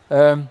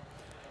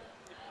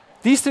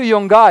 These two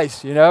young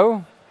guys,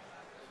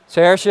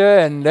 Serge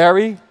and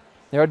Larry,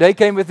 they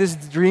came with this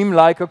dream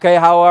like, okay,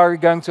 how are we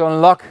going to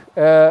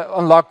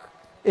unlock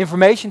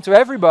information to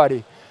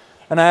everybody?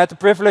 And I had the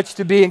privilege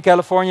to be in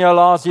California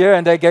last year,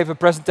 and they gave a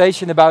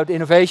presentation about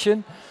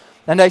innovation.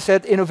 And they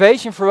said,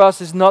 innovation for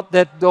us is not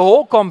that the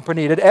whole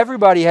company, that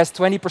everybody has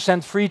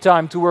 20% free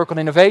time to work on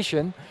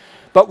innovation,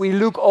 but we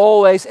look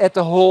always at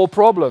the whole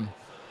problem.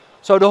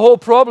 So the whole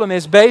problem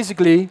is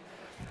basically,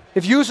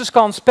 if users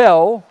can't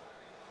spell,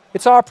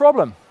 it's our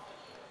problem.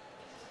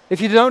 If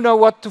you don't know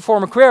what to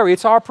form a query,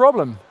 it's our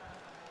problem.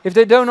 If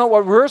they don't know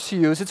what words to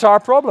use, it's our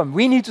problem.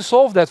 We need to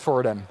solve that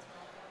for them.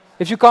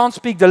 If you can't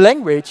speak the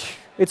language,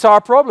 it's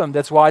our problem.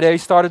 That's why they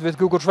started with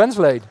Google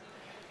Translate.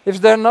 If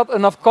there's not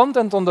enough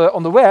content on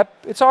the web,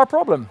 it's our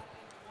problem.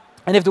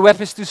 And if the web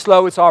is too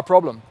slow, it's our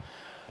problem.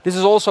 This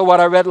is also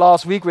what I read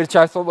last week, which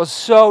I thought was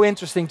so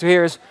interesting to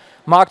hear, is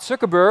Mark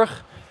Zuckerberg.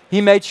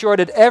 He made sure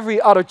that every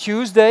other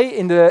Tuesday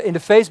in the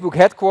Facebook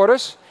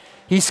headquarters,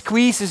 he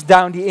squeezes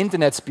down the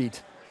internet speed.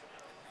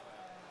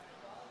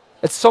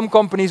 At some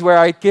companies where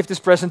I give this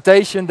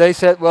presentation, they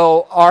said,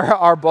 well,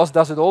 our boss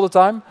does it all the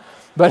time.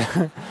 But,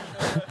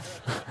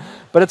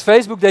 but at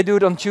Facebook, they do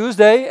it on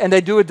Tuesday, and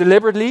they do it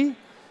deliberately,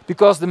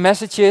 because the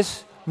message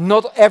is,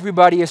 not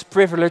everybody is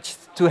privileged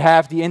to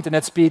have the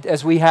internet speed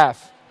as we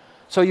have.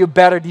 So you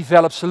better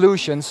develop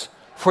solutions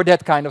for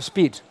that kind of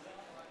speed.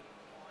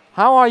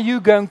 How are you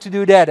going to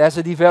do that as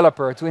a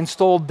developer, to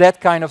install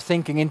that kind of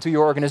thinking into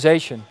your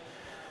organization?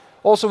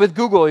 Also with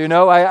Google,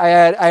 I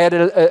had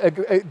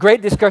a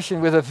great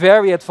discussion with a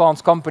very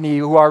advanced company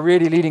who are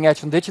really leading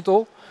edge on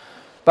digital.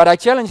 But I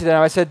challenged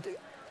them. I said,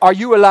 are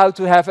you allowed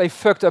to have a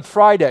fucked up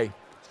Friday?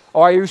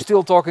 Or are you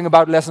still talking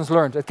about lessons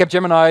learned? At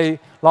Capgemini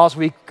last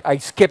week, I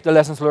skipped the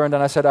lessons learned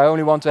and I said I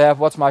only want to have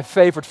what's my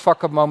favorite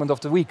fuck-up moment of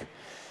the week.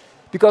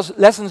 Because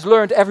lessons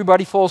learned,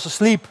 everybody falls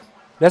asleep.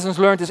 Lessons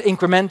learned is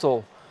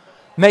incremental.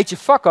 Major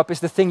fuck-up is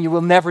the thing you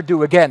will never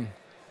do again.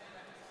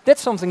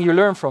 That's something you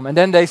learn from. And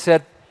then they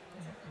said,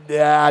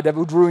 yeah, that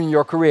would ruin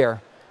your career.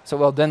 So,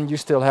 well, then you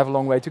still have a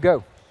long way to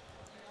go.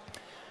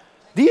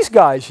 These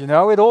guys, you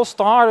know, it all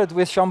started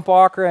with Sean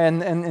Parker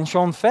and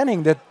Sean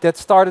Fanning that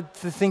started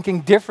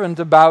thinking different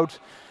about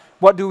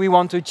what do we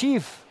want to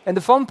achieve. And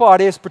the fun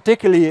part is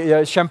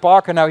particularly Sean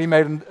Parker, now he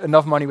made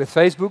enough money with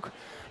Facebook.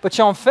 But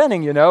Sean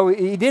Fanning, you know,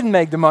 he didn't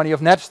make the money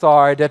of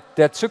Napstar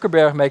that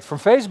Zuckerberg made from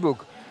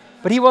Facebook.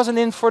 But he wasn't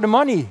in for the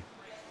money.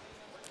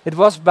 It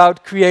was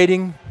about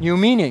creating new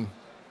meaning.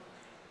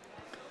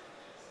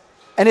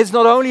 And it's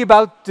not only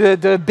about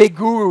the big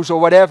gurus or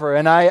whatever.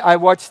 And I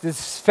watched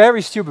this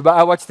very stupid, but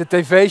I watched the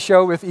TV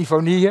show with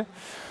Ivo Nije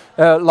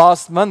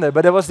last Monday.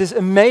 But there was this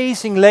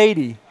amazing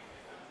lady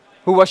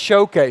who was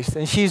showcased.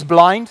 And she's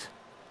blind.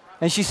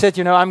 And she said,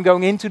 you know, I'm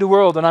going into the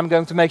world and I'm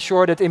going to make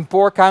sure that in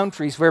poor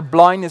countries where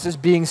blindness is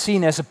being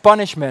seen as a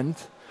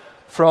punishment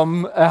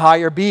from a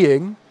higher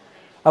being,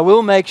 I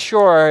will make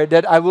sure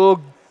that I will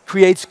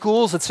create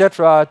schools,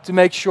 etc., to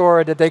make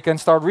sure that they can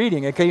start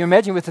reading. And can you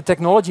imagine with the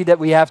technology that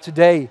we have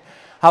today,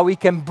 how we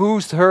can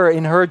boost her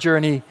in her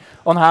journey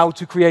on how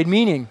to create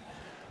meaning?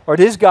 Or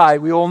this guy,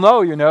 we all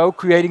know, you know,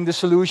 creating the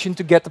solution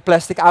to get the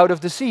plastic out of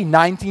the sea,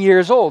 19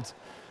 years old.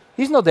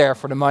 He's not there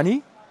for the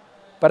money,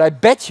 but I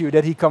bet you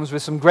that he comes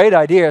with some great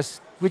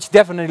ideas, which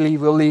definitely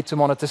will lead to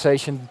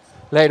monetization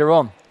later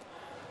on.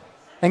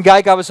 And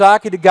Guy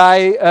Kawasaki, the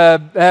guy,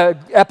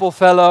 Apple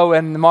fellow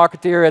and the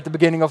marketeer at the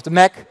beginning of the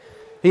Mac,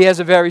 he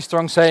has a very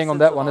strong saying on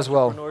that one as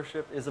well.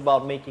 Entrepreneurship is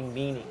about making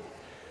meaning.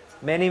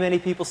 Many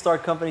people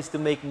start companies to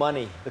make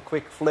money. The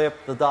quick flip,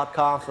 the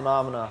dot-com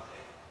phenomena.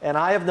 And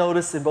I have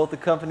noticed in both the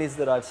companies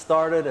that I've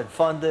started and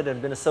funded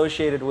and been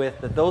associated with,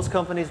 that those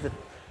companies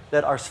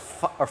that are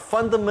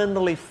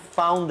fundamentally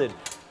founded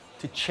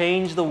to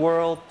change the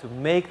world, to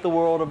make the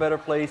world a better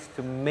place,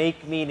 to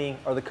make meaning,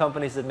 are the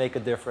companies that make a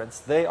difference.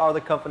 They are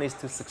the companies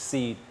to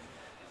succeed.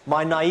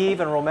 My naive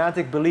and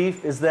romantic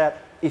belief is that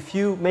if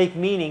you make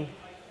meaning,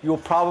 you will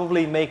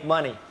probably make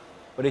money.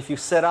 But if you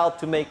set out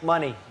to make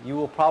money, you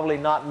will probably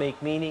not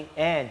make meaning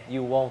and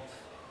you won't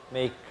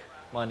make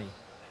money.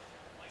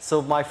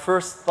 So my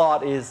first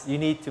thought is you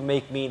need to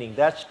make meaning.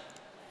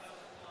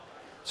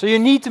 So you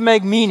need to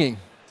make meaning.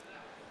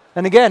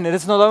 And again,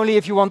 it's not only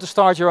if you want to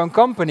start your own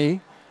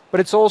company, but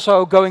it's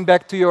also going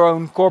back to your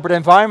own corporate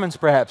environments,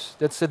 perhaps.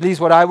 That's at least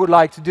what I would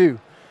like to do.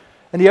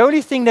 And the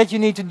only thing that you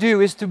need to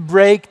do is to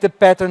break the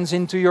patterns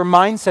into your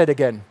mindset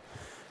again.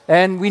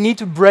 And we need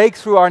to break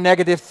through our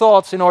negative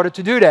thoughts in order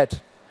to do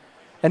that.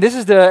 And this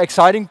is the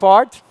exciting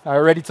part. I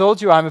already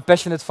told you I'm a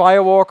passionate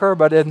firewalker,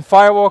 but in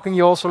firewalking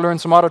you also learn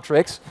some other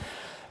tricks.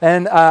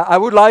 And I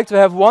would like to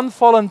have one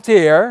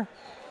volunteer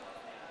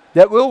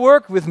that will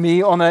work with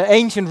me on an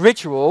ancient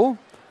ritual.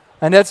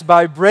 And that's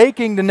by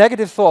breaking the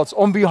negative thoughts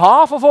on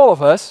behalf of all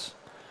of us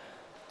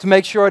to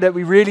make sure that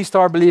we really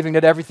start believing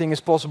that everything is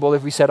possible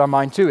if we set our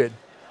mind to it.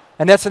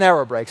 And that's an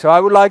arrow break. So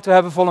I would like to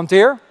have a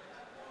volunteer.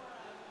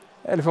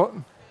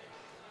 Come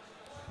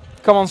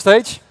on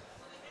stage.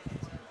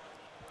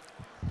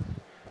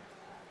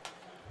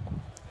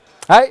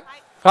 Hi,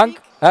 Frank.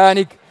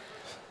 Aniek.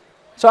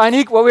 So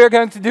Aniek, what we are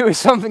going to do is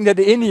something that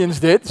the Indians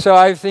did. So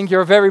I think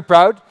you're very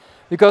proud.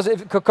 Because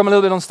if come a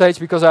little bit on stage,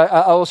 because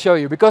I will show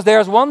you. Because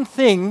there's one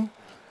thing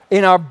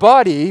in our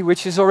body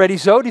which is already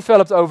so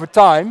developed over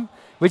time,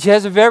 which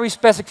has a very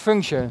specific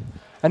function.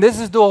 And this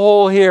is the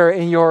hole here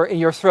in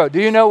your throat.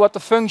 Do you know what the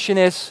function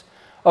is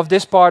of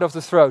this part of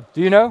the throat? Do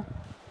you know?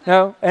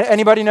 No?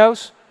 Anybody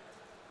knows?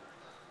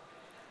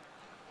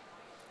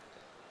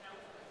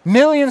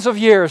 Millions of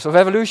years of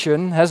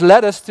evolution has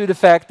led us to the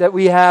fact that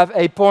we have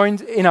a point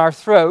in our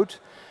throat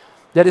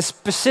that is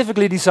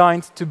specifically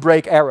designed to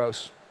break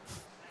arrows.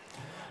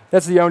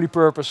 That's the only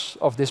purpose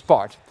of this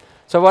part.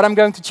 So what I'm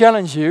going to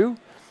challenge you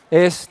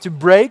is to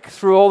break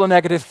through all the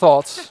negative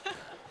thoughts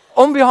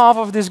on behalf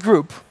of this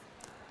group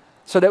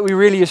so that we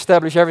really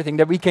establish everything,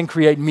 that we can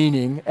create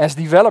meaning as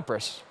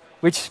developers,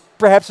 which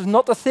perhaps is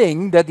not the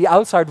thing that the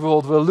outside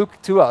world will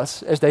look to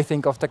us as they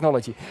think of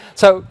technology.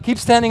 So keep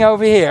standing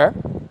over here.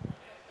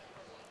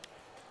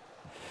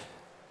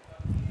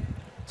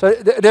 So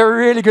they're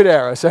really good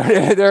arrows. So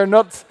they're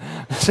not...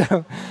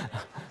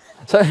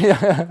 So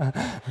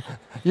yeah.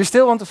 You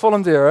still want to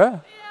volunteer, huh?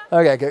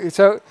 Yeah. Okay.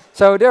 So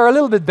they're a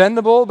little bit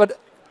bendable, but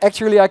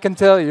actually I can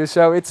tell you.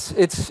 So it's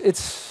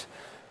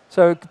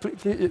so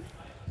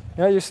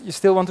yeah. You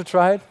still want to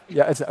try it?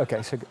 Yeah. It's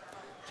okay. So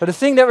the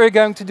thing that we're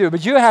going to do,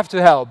 but you have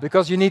to help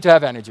because you need to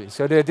have energy.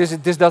 So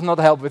this does not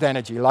help with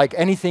energy. Like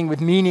anything with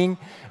meaning,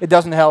 it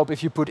doesn't help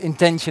if you put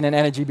intention and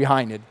energy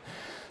behind it.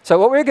 So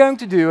what we're going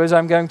to do is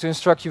I'm going to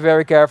instruct you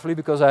very carefully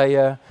because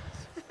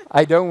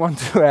I don't want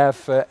to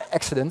have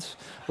accidents.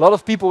 A lot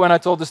of people, when I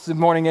told this this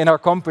morning in our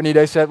company,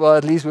 they said, well,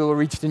 at least we will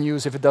reach the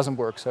news if it doesn't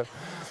work. So,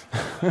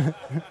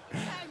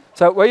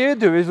 so what you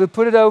do is we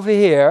put it over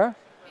here,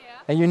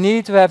 And you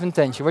need to have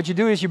intention. What you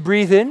do is you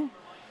breathe in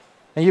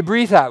and you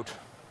breathe out.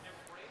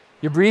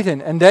 You breathe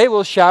in, and they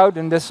will shout,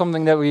 and that's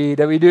something that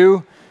we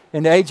do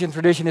in the ancient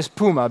tradition is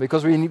puma,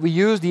 because we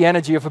use the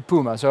energy of a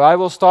puma. So I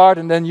will start,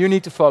 and then you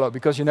need to follow,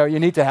 because you know you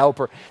need to help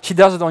her. She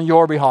does it on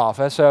your behalf,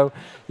 so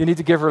you need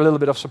to give her a little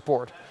bit of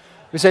support.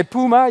 We say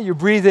puma, you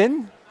breathe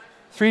in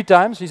 3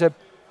 times. You say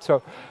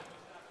so,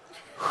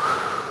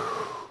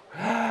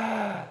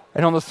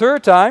 and on the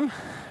 3rd time,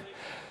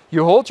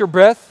 you hold your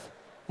breath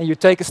and you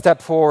take a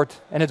step forward,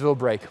 and it will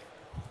break.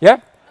 Yeah.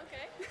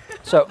 Okay.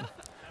 So.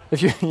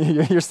 If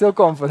you're still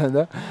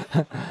confident,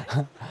 huh?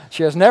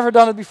 She has never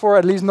done it before,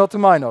 at least not to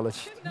my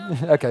knowledge.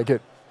 Okay, good.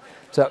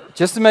 So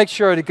just to make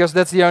sure, because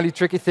that's the only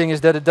tricky thing,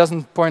 is that it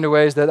doesn't point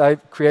away, is that I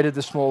created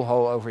a small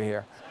hole over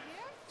here.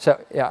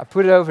 So yeah, I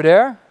put it over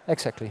there,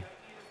 exactly.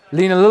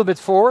 Lean a little bit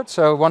forward,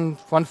 so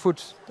one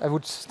foot, I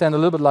would stand a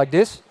little bit like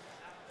this.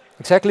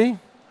 Exactly,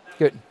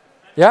 good.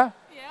 Yeah?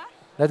 Yeah.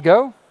 Let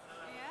go.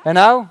 Yeah. And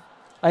now,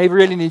 I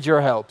really need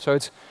your help. So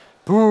it's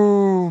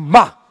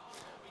boom-ma,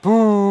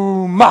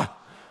 boom-ma.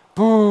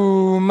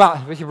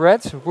 Boom-ma, with your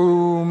breath.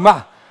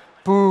 Boom-ma,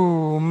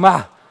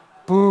 boom-ma,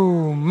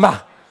 boom-ma,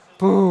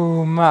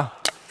 boom-ma.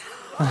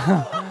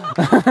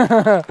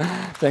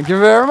 Thank you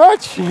very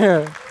much.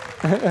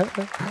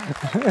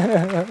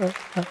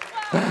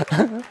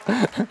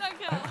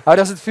 How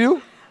does it feel?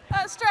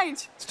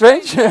 Strange.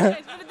 Strange?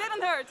 Strange, but it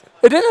didn't hurt.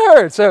 It didn't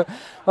hurt. So,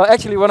 well,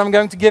 actually, what I'm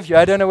going to give you,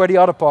 I don't know where the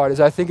other part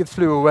is. I think it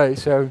flew away.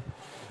 So,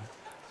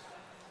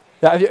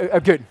 yeah,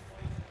 good.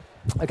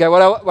 Okay,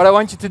 what I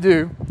want you to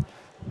do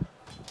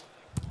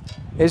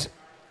is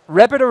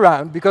wrap it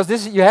around, because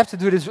this you have to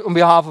do this on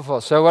behalf of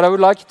us. So what I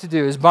would like you to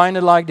do is bind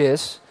it like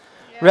this,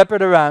 wrap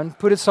it around,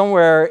 put it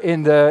somewhere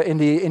in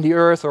the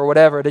earth or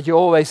whatever, that you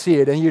always see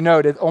it, and you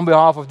know that on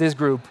behalf of this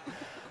group,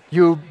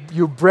 you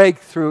broke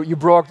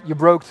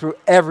through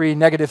every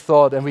negative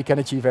thought, and we can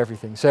achieve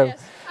everything. So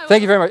yes,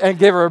 thank you very much, and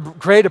give her a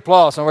great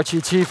applause on what she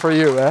achieved for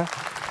you.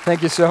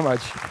 Thank you so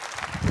much.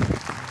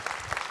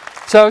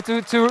 So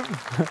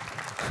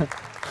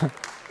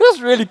That's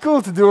really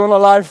cool to do on a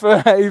live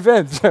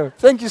event. So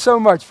thank you so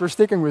much for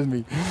sticking with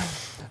me.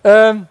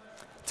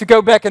 To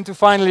go back and to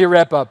finally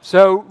wrap up.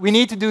 So we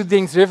need to do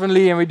things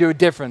differently, and we do it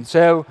different.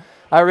 So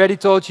I already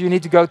told you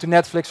need to go to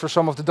Netflix for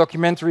some of the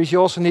documentaries. You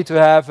also need to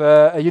have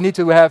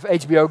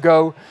HBO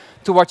Go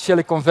to watch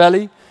Silicon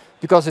Valley,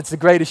 because it's the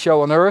greatest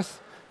show on earth,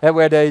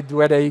 where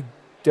they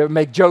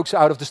make jokes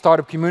out of the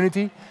startup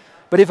community.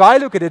 But if I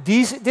look at it,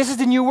 this is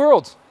the new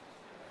world.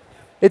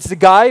 It's the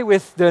guy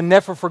with the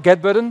never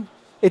forget button.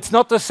 It's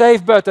not the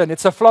save button,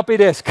 it's a floppy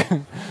disk.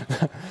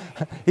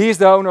 He's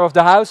the owner of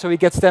the house, so he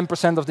gets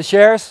 10% of the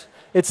shares.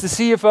 It's the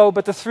CFO,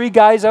 but the 3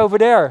 guys over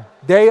there,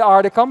 they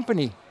are the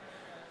company.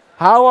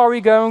 How are we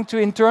going to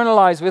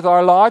internalize with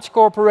our large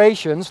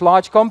corporations,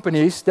 large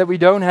companies, that we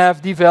don't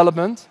have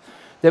development,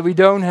 that we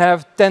don't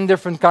have 10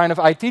 different kind of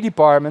IT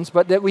departments,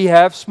 but that we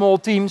have small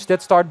teams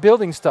that start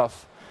building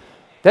stuff?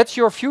 That's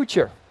your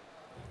future.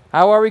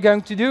 How are we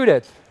going to do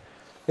that?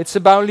 It's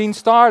about lean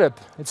startup.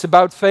 It's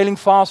about failing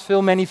fast,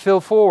 fail many, fail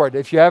forward.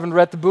 If you haven't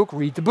read the book,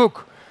 read the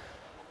book.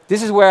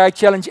 This is where I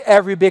challenge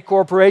every big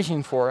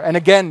corporation for. And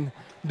again,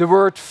 the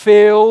word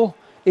fail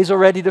is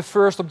already the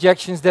first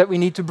objections that we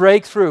need to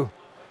break through.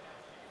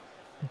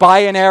 Buy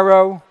an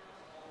arrow,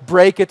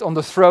 break it on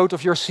the throat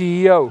of your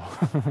CEO.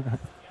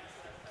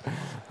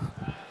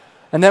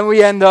 And then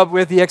we end up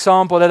with the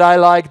example that I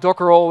like.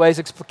 Docker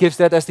always gives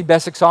that as the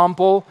best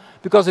example,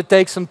 because it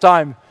takes some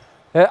time.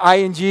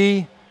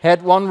 ING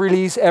had 1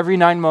 release every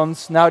 9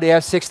 months. Now they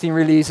have 16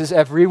 releases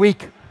every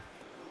week,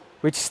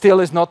 which still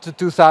is not the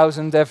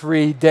 2,000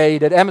 every day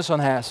that Amazon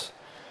has.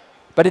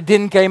 But it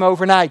didn't come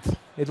overnight.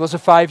 It was a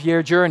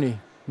 5-year journey.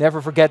 Never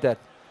forget that.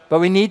 But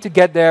we need to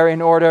get there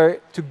in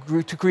order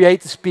to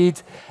create the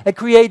speed and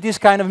create these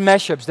kind of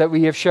mashups that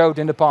we have showed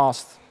in the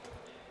past.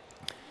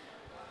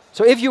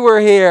 So if you were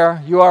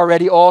here, you are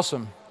already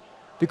awesome,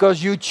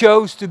 because you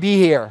chose to be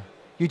here.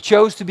 You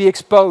chose to be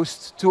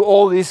exposed to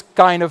all these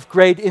kind of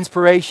great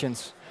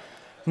inspirations.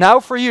 Now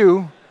for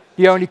you,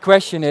 the only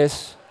question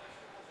is,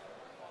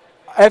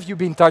 have you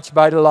been touched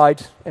by the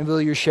light, and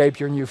will you shape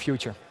your new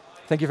future?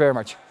 Thank you very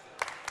much.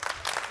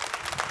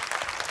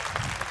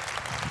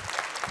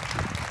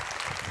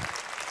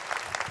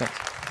 Thanks.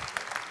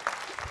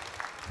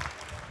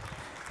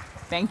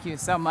 Thank you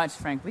so much,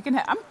 Frank. We can.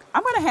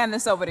 I'm going to hand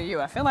this over to you.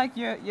 I feel like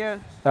you're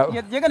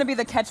going to be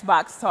the catch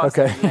box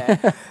tosser. Okay.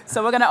 Yeah.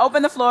 So we're going to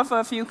open the floor for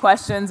a few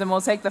questions, and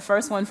we'll take the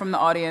first one from the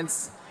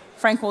audience.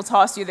 Frank will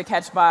toss you the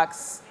catch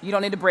box. You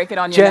don't need to break it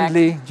on your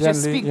neck.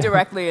 Just speak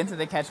directly into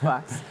the catch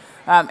box.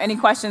 Any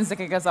questions to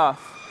kick us off?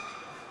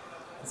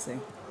 Let's see.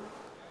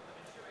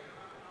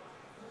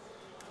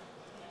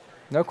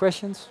 No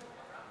questions?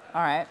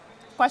 All right.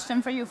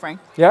 Question for you, Frank.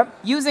 Yeah.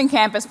 Using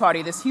Campus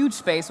Party, this huge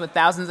space with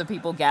thousands of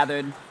people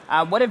gathered,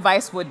 what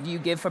advice would you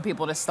give for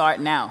people to start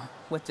now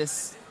with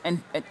this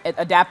and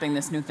adapting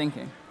this new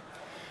thinking?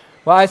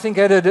 Well, I think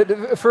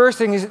the first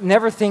thing is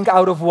never think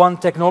out of one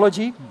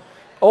technology.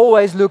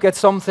 Always look at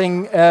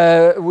something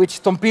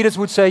which Tom Peters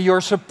would say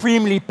you're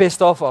supremely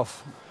pissed off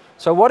of.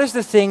 So what is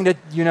the thing that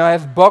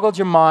have boggled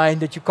your mind,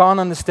 that you can't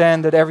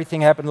understand that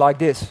everything happened like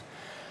this?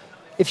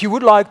 If you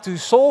would like to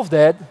solve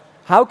that,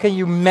 how can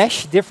you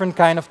mesh different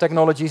kind of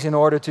technologies in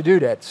order to do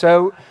that?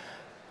 So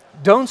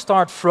don't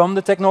start from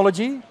the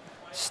technology.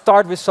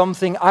 Start with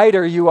something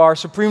either you are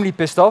supremely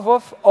pissed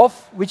off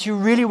of, which you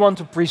really want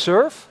to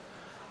preserve,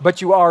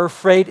 but you are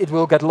afraid it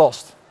will get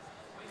lost.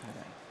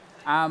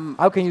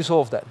 How can you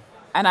solve that?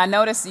 And I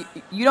notice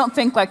you don't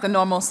think like the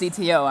normal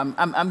CTO,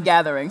 I'm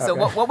gathering. So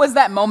Okay. what was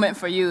that moment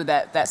for you,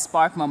 that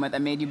spark moment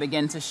that made you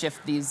begin to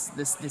shift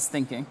this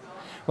thinking?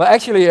 Well,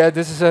 actually,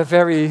 this is a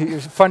very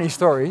funny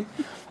story.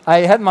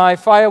 I had my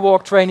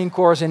firewalk training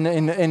course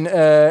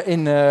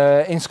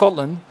in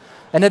Scotland.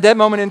 And at that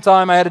moment in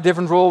time, I had a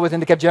different role within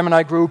the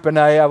Capgemini group, and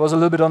I was a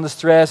little bit under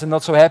stress and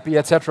not so happy,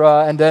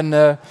 etc. And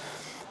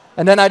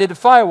then I did a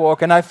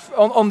firewalk, and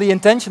on the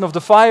intention of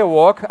the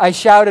firewalk, I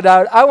shouted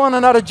out, "I want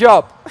another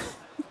job."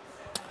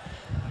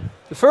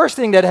 The first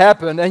thing that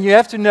happened, and you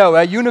have to know,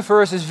 a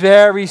universe is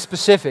very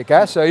specific,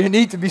 so you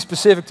need to be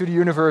specific to the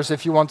universe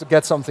if you want to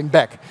get something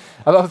back.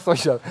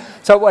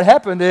 So what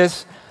happened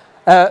is,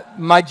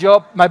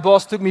 my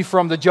boss took me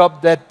from the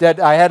job that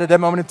I had at that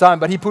moment in time,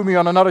 but he put me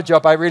on another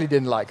job I really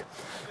didn't like.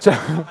 So,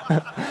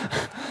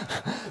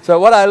 so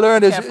what I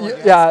learned is,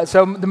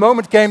 so the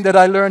moment came that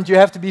I learned you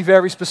have to be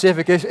very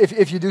specific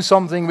if you do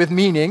something with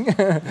meaning,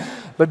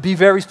 but be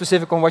very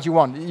specific on what you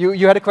want.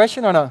 You had a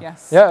question or no?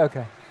 Yes. Yeah,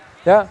 okay.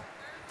 Yeah.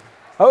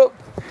 Oh,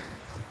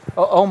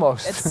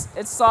 almost.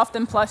 It's soft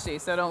and plushy,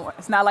 so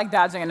it's not like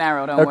dodging an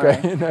arrow, don't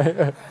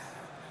worry.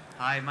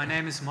 Hi, my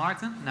name is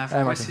Martin. And I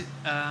have a question.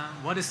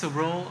 What is the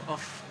role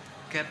of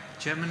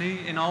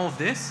Capgemini in all of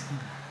this?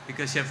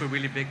 Because you have a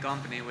really big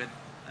company with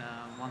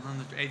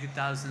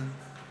 180,000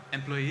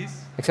 employees.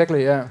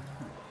 Exactly, yeah.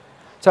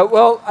 So,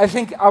 well, I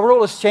think our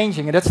role is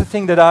changing, and that's the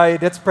thing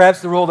that's perhaps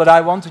the role that I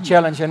want to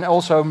challenge, and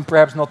also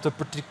perhaps not the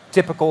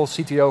typical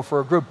CTO for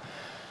a group.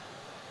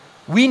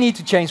 We need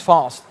to change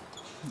fast.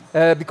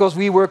 Because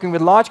we're working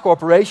with large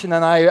corporation,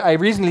 and I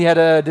recently had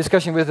a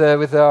discussion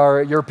with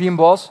our European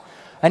boss,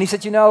 and he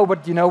said,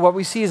 what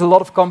we see is a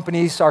lot of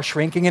companies are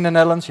shrinking in the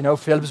Netherlands.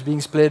 Philips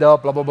being split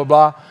up, blah blah blah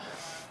blah.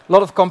 A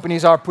lot of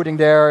companies are putting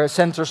their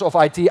centers of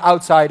IT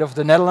outside of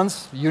the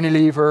Netherlands.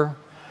 Unilever.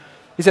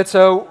 He said,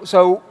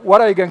 so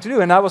what are you going to do?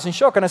 And I was in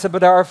shock, and I said,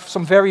 but there are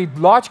some very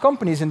large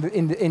companies in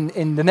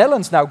the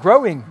Netherlands now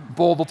growing.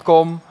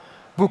 Bol.com,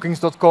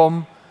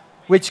 Bookings.com,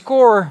 which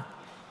core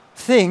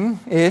thing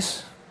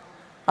is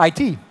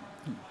IT.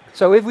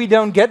 So if we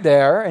don't get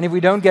there, and if we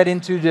don't get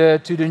into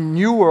the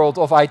new world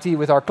of IT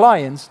with our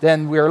clients,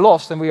 then we're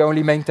lost, and we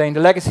only maintain the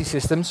legacy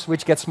systems,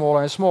 which get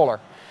smaller and smaller.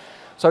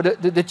 So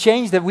the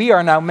change that we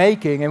are now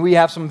making, and we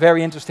have some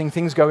very interesting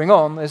things going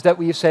on, is that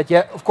we have said,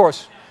 yeah, of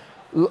course,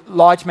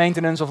 large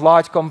maintenance of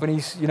large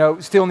companies,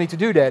 still need to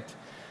do that.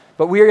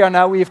 But we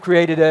have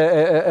created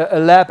a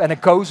lab and a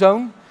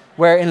co-zone,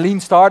 where in lean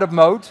startup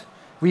mode,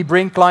 we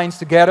bring clients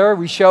together,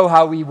 we show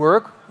how we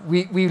work.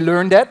 We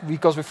learned that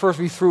because first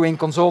we threw in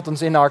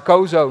consultants in our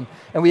co-zone,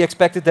 and we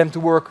expected them to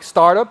work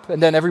startup,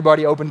 and then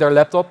everybody opened their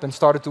laptop and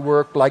started to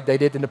work like they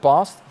did in the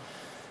past.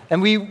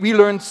 And we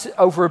learned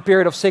over a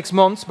period of 6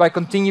 months, by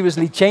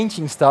continuously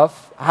changing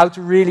stuff, how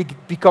to really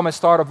become a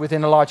startup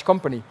within a large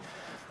company.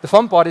 The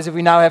fun part is, if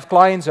we now have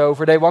clients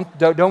over, they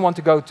don't want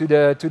to go to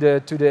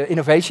the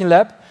innovation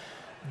lab,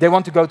 they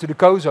want to go to the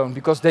co-zone,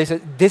 because they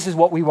said, this is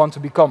what we want to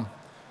become.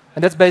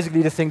 And that's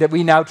basically the thing that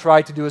we now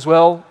try to do as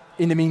well,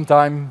 in the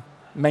meantime,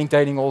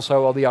 maintaining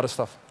also all the other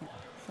stuff.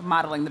 So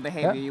modeling the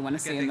behavior you want to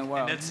see in the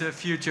world. And that's a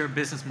future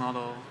business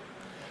model.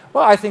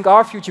 Well, I think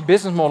our future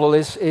business model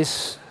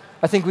is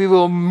I think we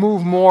will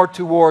move more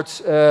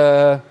towards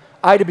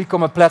either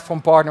become a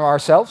platform partner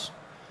ourselves.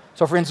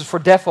 So for instance, for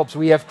DevOps,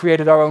 we have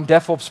created our own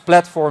DevOps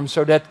platform,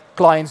 so that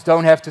clients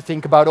don't have to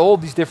think about all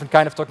these different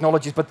kind of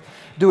technologies, but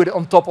do it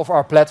on top of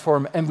our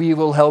platform, and we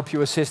will help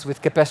you assist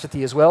with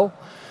capacity as well.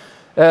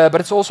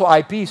 But it's also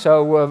IP,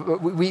 so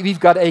we've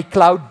got a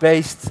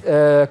cloud-based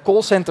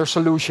call center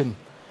solution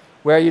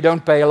where you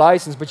don't pay a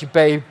license, but you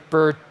pay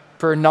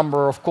per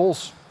number of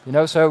calls.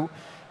 So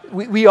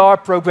we are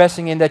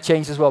progressing in that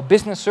change as well.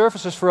 Business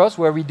services for us,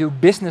 where we do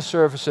business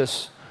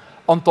services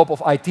on top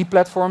of IT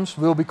platforms,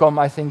 will become,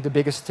 I think, the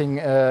biggest thing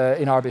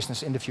in our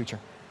business in the future.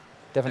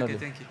 Definitely.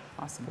 Okay, thank you.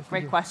 Awesome.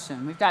 Great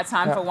question. We've got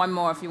time for one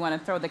more if you want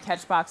to throw the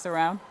catch box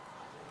around.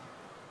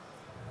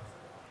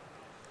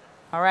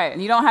 All right,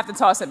 and you don't have to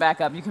toss it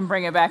back up. You can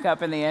bring it back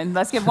up in the end.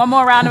 Let's give one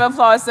more round of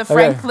applause to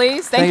Frank,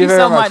 please. Thank you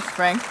so much,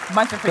 Frank.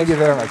 Much appreciated. Thank you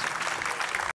very much.